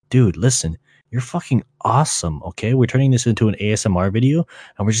 yo, dude, listen, you're fucking awesome. Okay. We're turning this into an ASMR video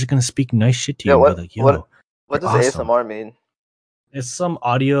and we're just going to speak nice shit to you. What does awesome. ASMR mean? It's some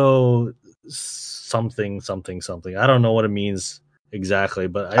audio something something something. I don't know what it means exactly,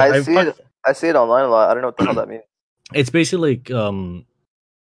 but I I see find it. I see it online a lot. I don't know what the hell that means. it's basically like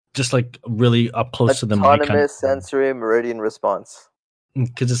just like really up close to the mic kind Autonomous sensory meridian response.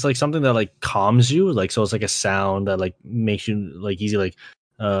 because it's like something that like calms you, like so it's like a sound that like makes you like easy. Like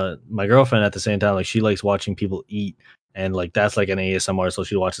my girlfriend at the same time, like she likes watching people eat, and like that's like an ASMR, so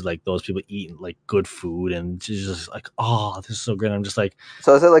she watches like those people eating like good food, and she's just like, oh, this is so good. I'm just like,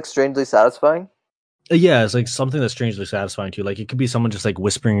 So is it like strangely satisfying? yeah, it's like something that's strangely satisfying to you. Like it could be someone just like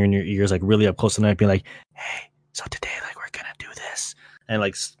whispering in your ears, like really up close to the night, being like, hey, so today like we're gonna do this, and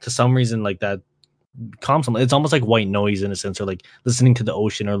like to some reason like that calm someone. It's almost like white noise in a sense, or like listening to the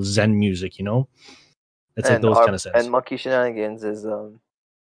ocean or Zen music, you know? It's like And those our kind of sense. and monkey shenanigans is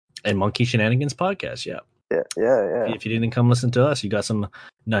And Monkey Shenanigans podcast, yeah. yeah. If you didn't come listen to us, you got some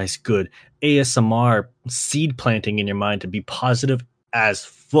nice, good ASMR seed planting in your mind to be positive as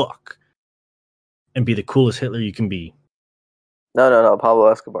fuck and be the coolest Hitler you can be. No, Pablo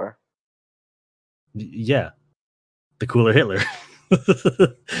Escobar. Yeah, the cooler Hitler.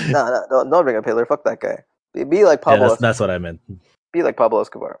 No, don't bring up Hitler. Fuck that guy. Be like Yeah, Pablo that's Escobar. what I meant. Be like Pablo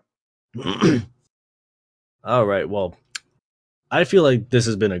Escobar. All right, well, I feel like this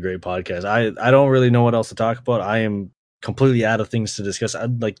has been a great podcast. I don't really know what else to talk about. I am completely out of things to discuss.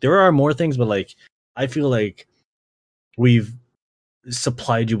 Like there are more things, but like I feel like we've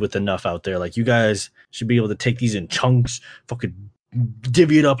supplied you with enough out there. Like you guys should be able to take these in chunks, fucking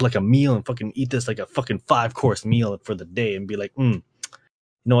divvy it up like a meal, and fucking eat this like a fucking 5-course meal for the day, and be like, you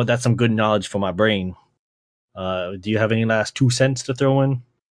know what? That's some good knowledge for my brain. Do you have any last 2 cents to throw in?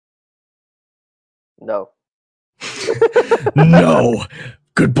 No. No.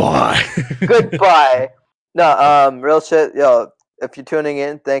 Goodbye. Goodbye. No, real shit, yo. If you're tuning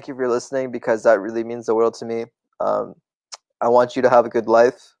in, thank you for listening because that really means the world to me. Um, I want you to have a good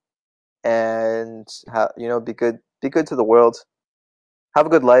life and be good to the world. Have a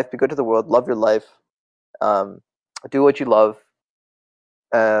good life. Be good to the world. Love your life. Um, do what you love.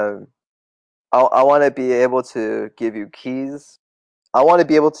 Um, I want to be able to give you keys. I want to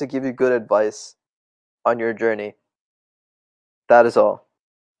be able to give you good advice on your journey. That is all.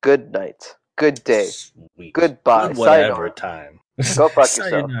 Good night. Good day. Sweet. Goodbye. Good whatever Sayonara. time. Go fuck yourself.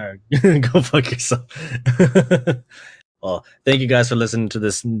 Sayonara. Go fuck yourself. Well, thank you guys for listening to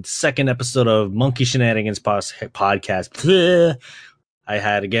this second episode of Monkey Shenanigans podcast. I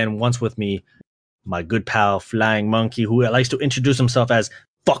had again once with me my good pal Flying Monkey, who likes to introduce himself as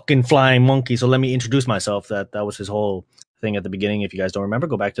fucking Flying Monkey. So let me introduce myself. That was his whole thing at the beginning. If you guys don't remember,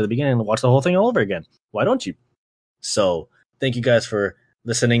 go back to the beginning and watch the whole thing all over again. Why don't you? So thank you guys for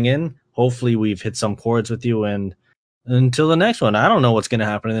listening in. Hopefully we've hit some chords with you, and until the next one, I don't know what's going to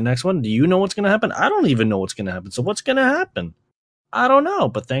happen in the next one. Do you know what's going to happen? I don't even know what's going to happen. So what's going to happen? I don't know,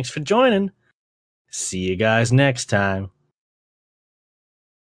 but thanks for joining. See you guys next time.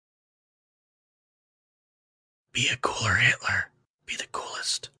 Be a cooler Hitler. Be the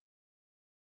coolest.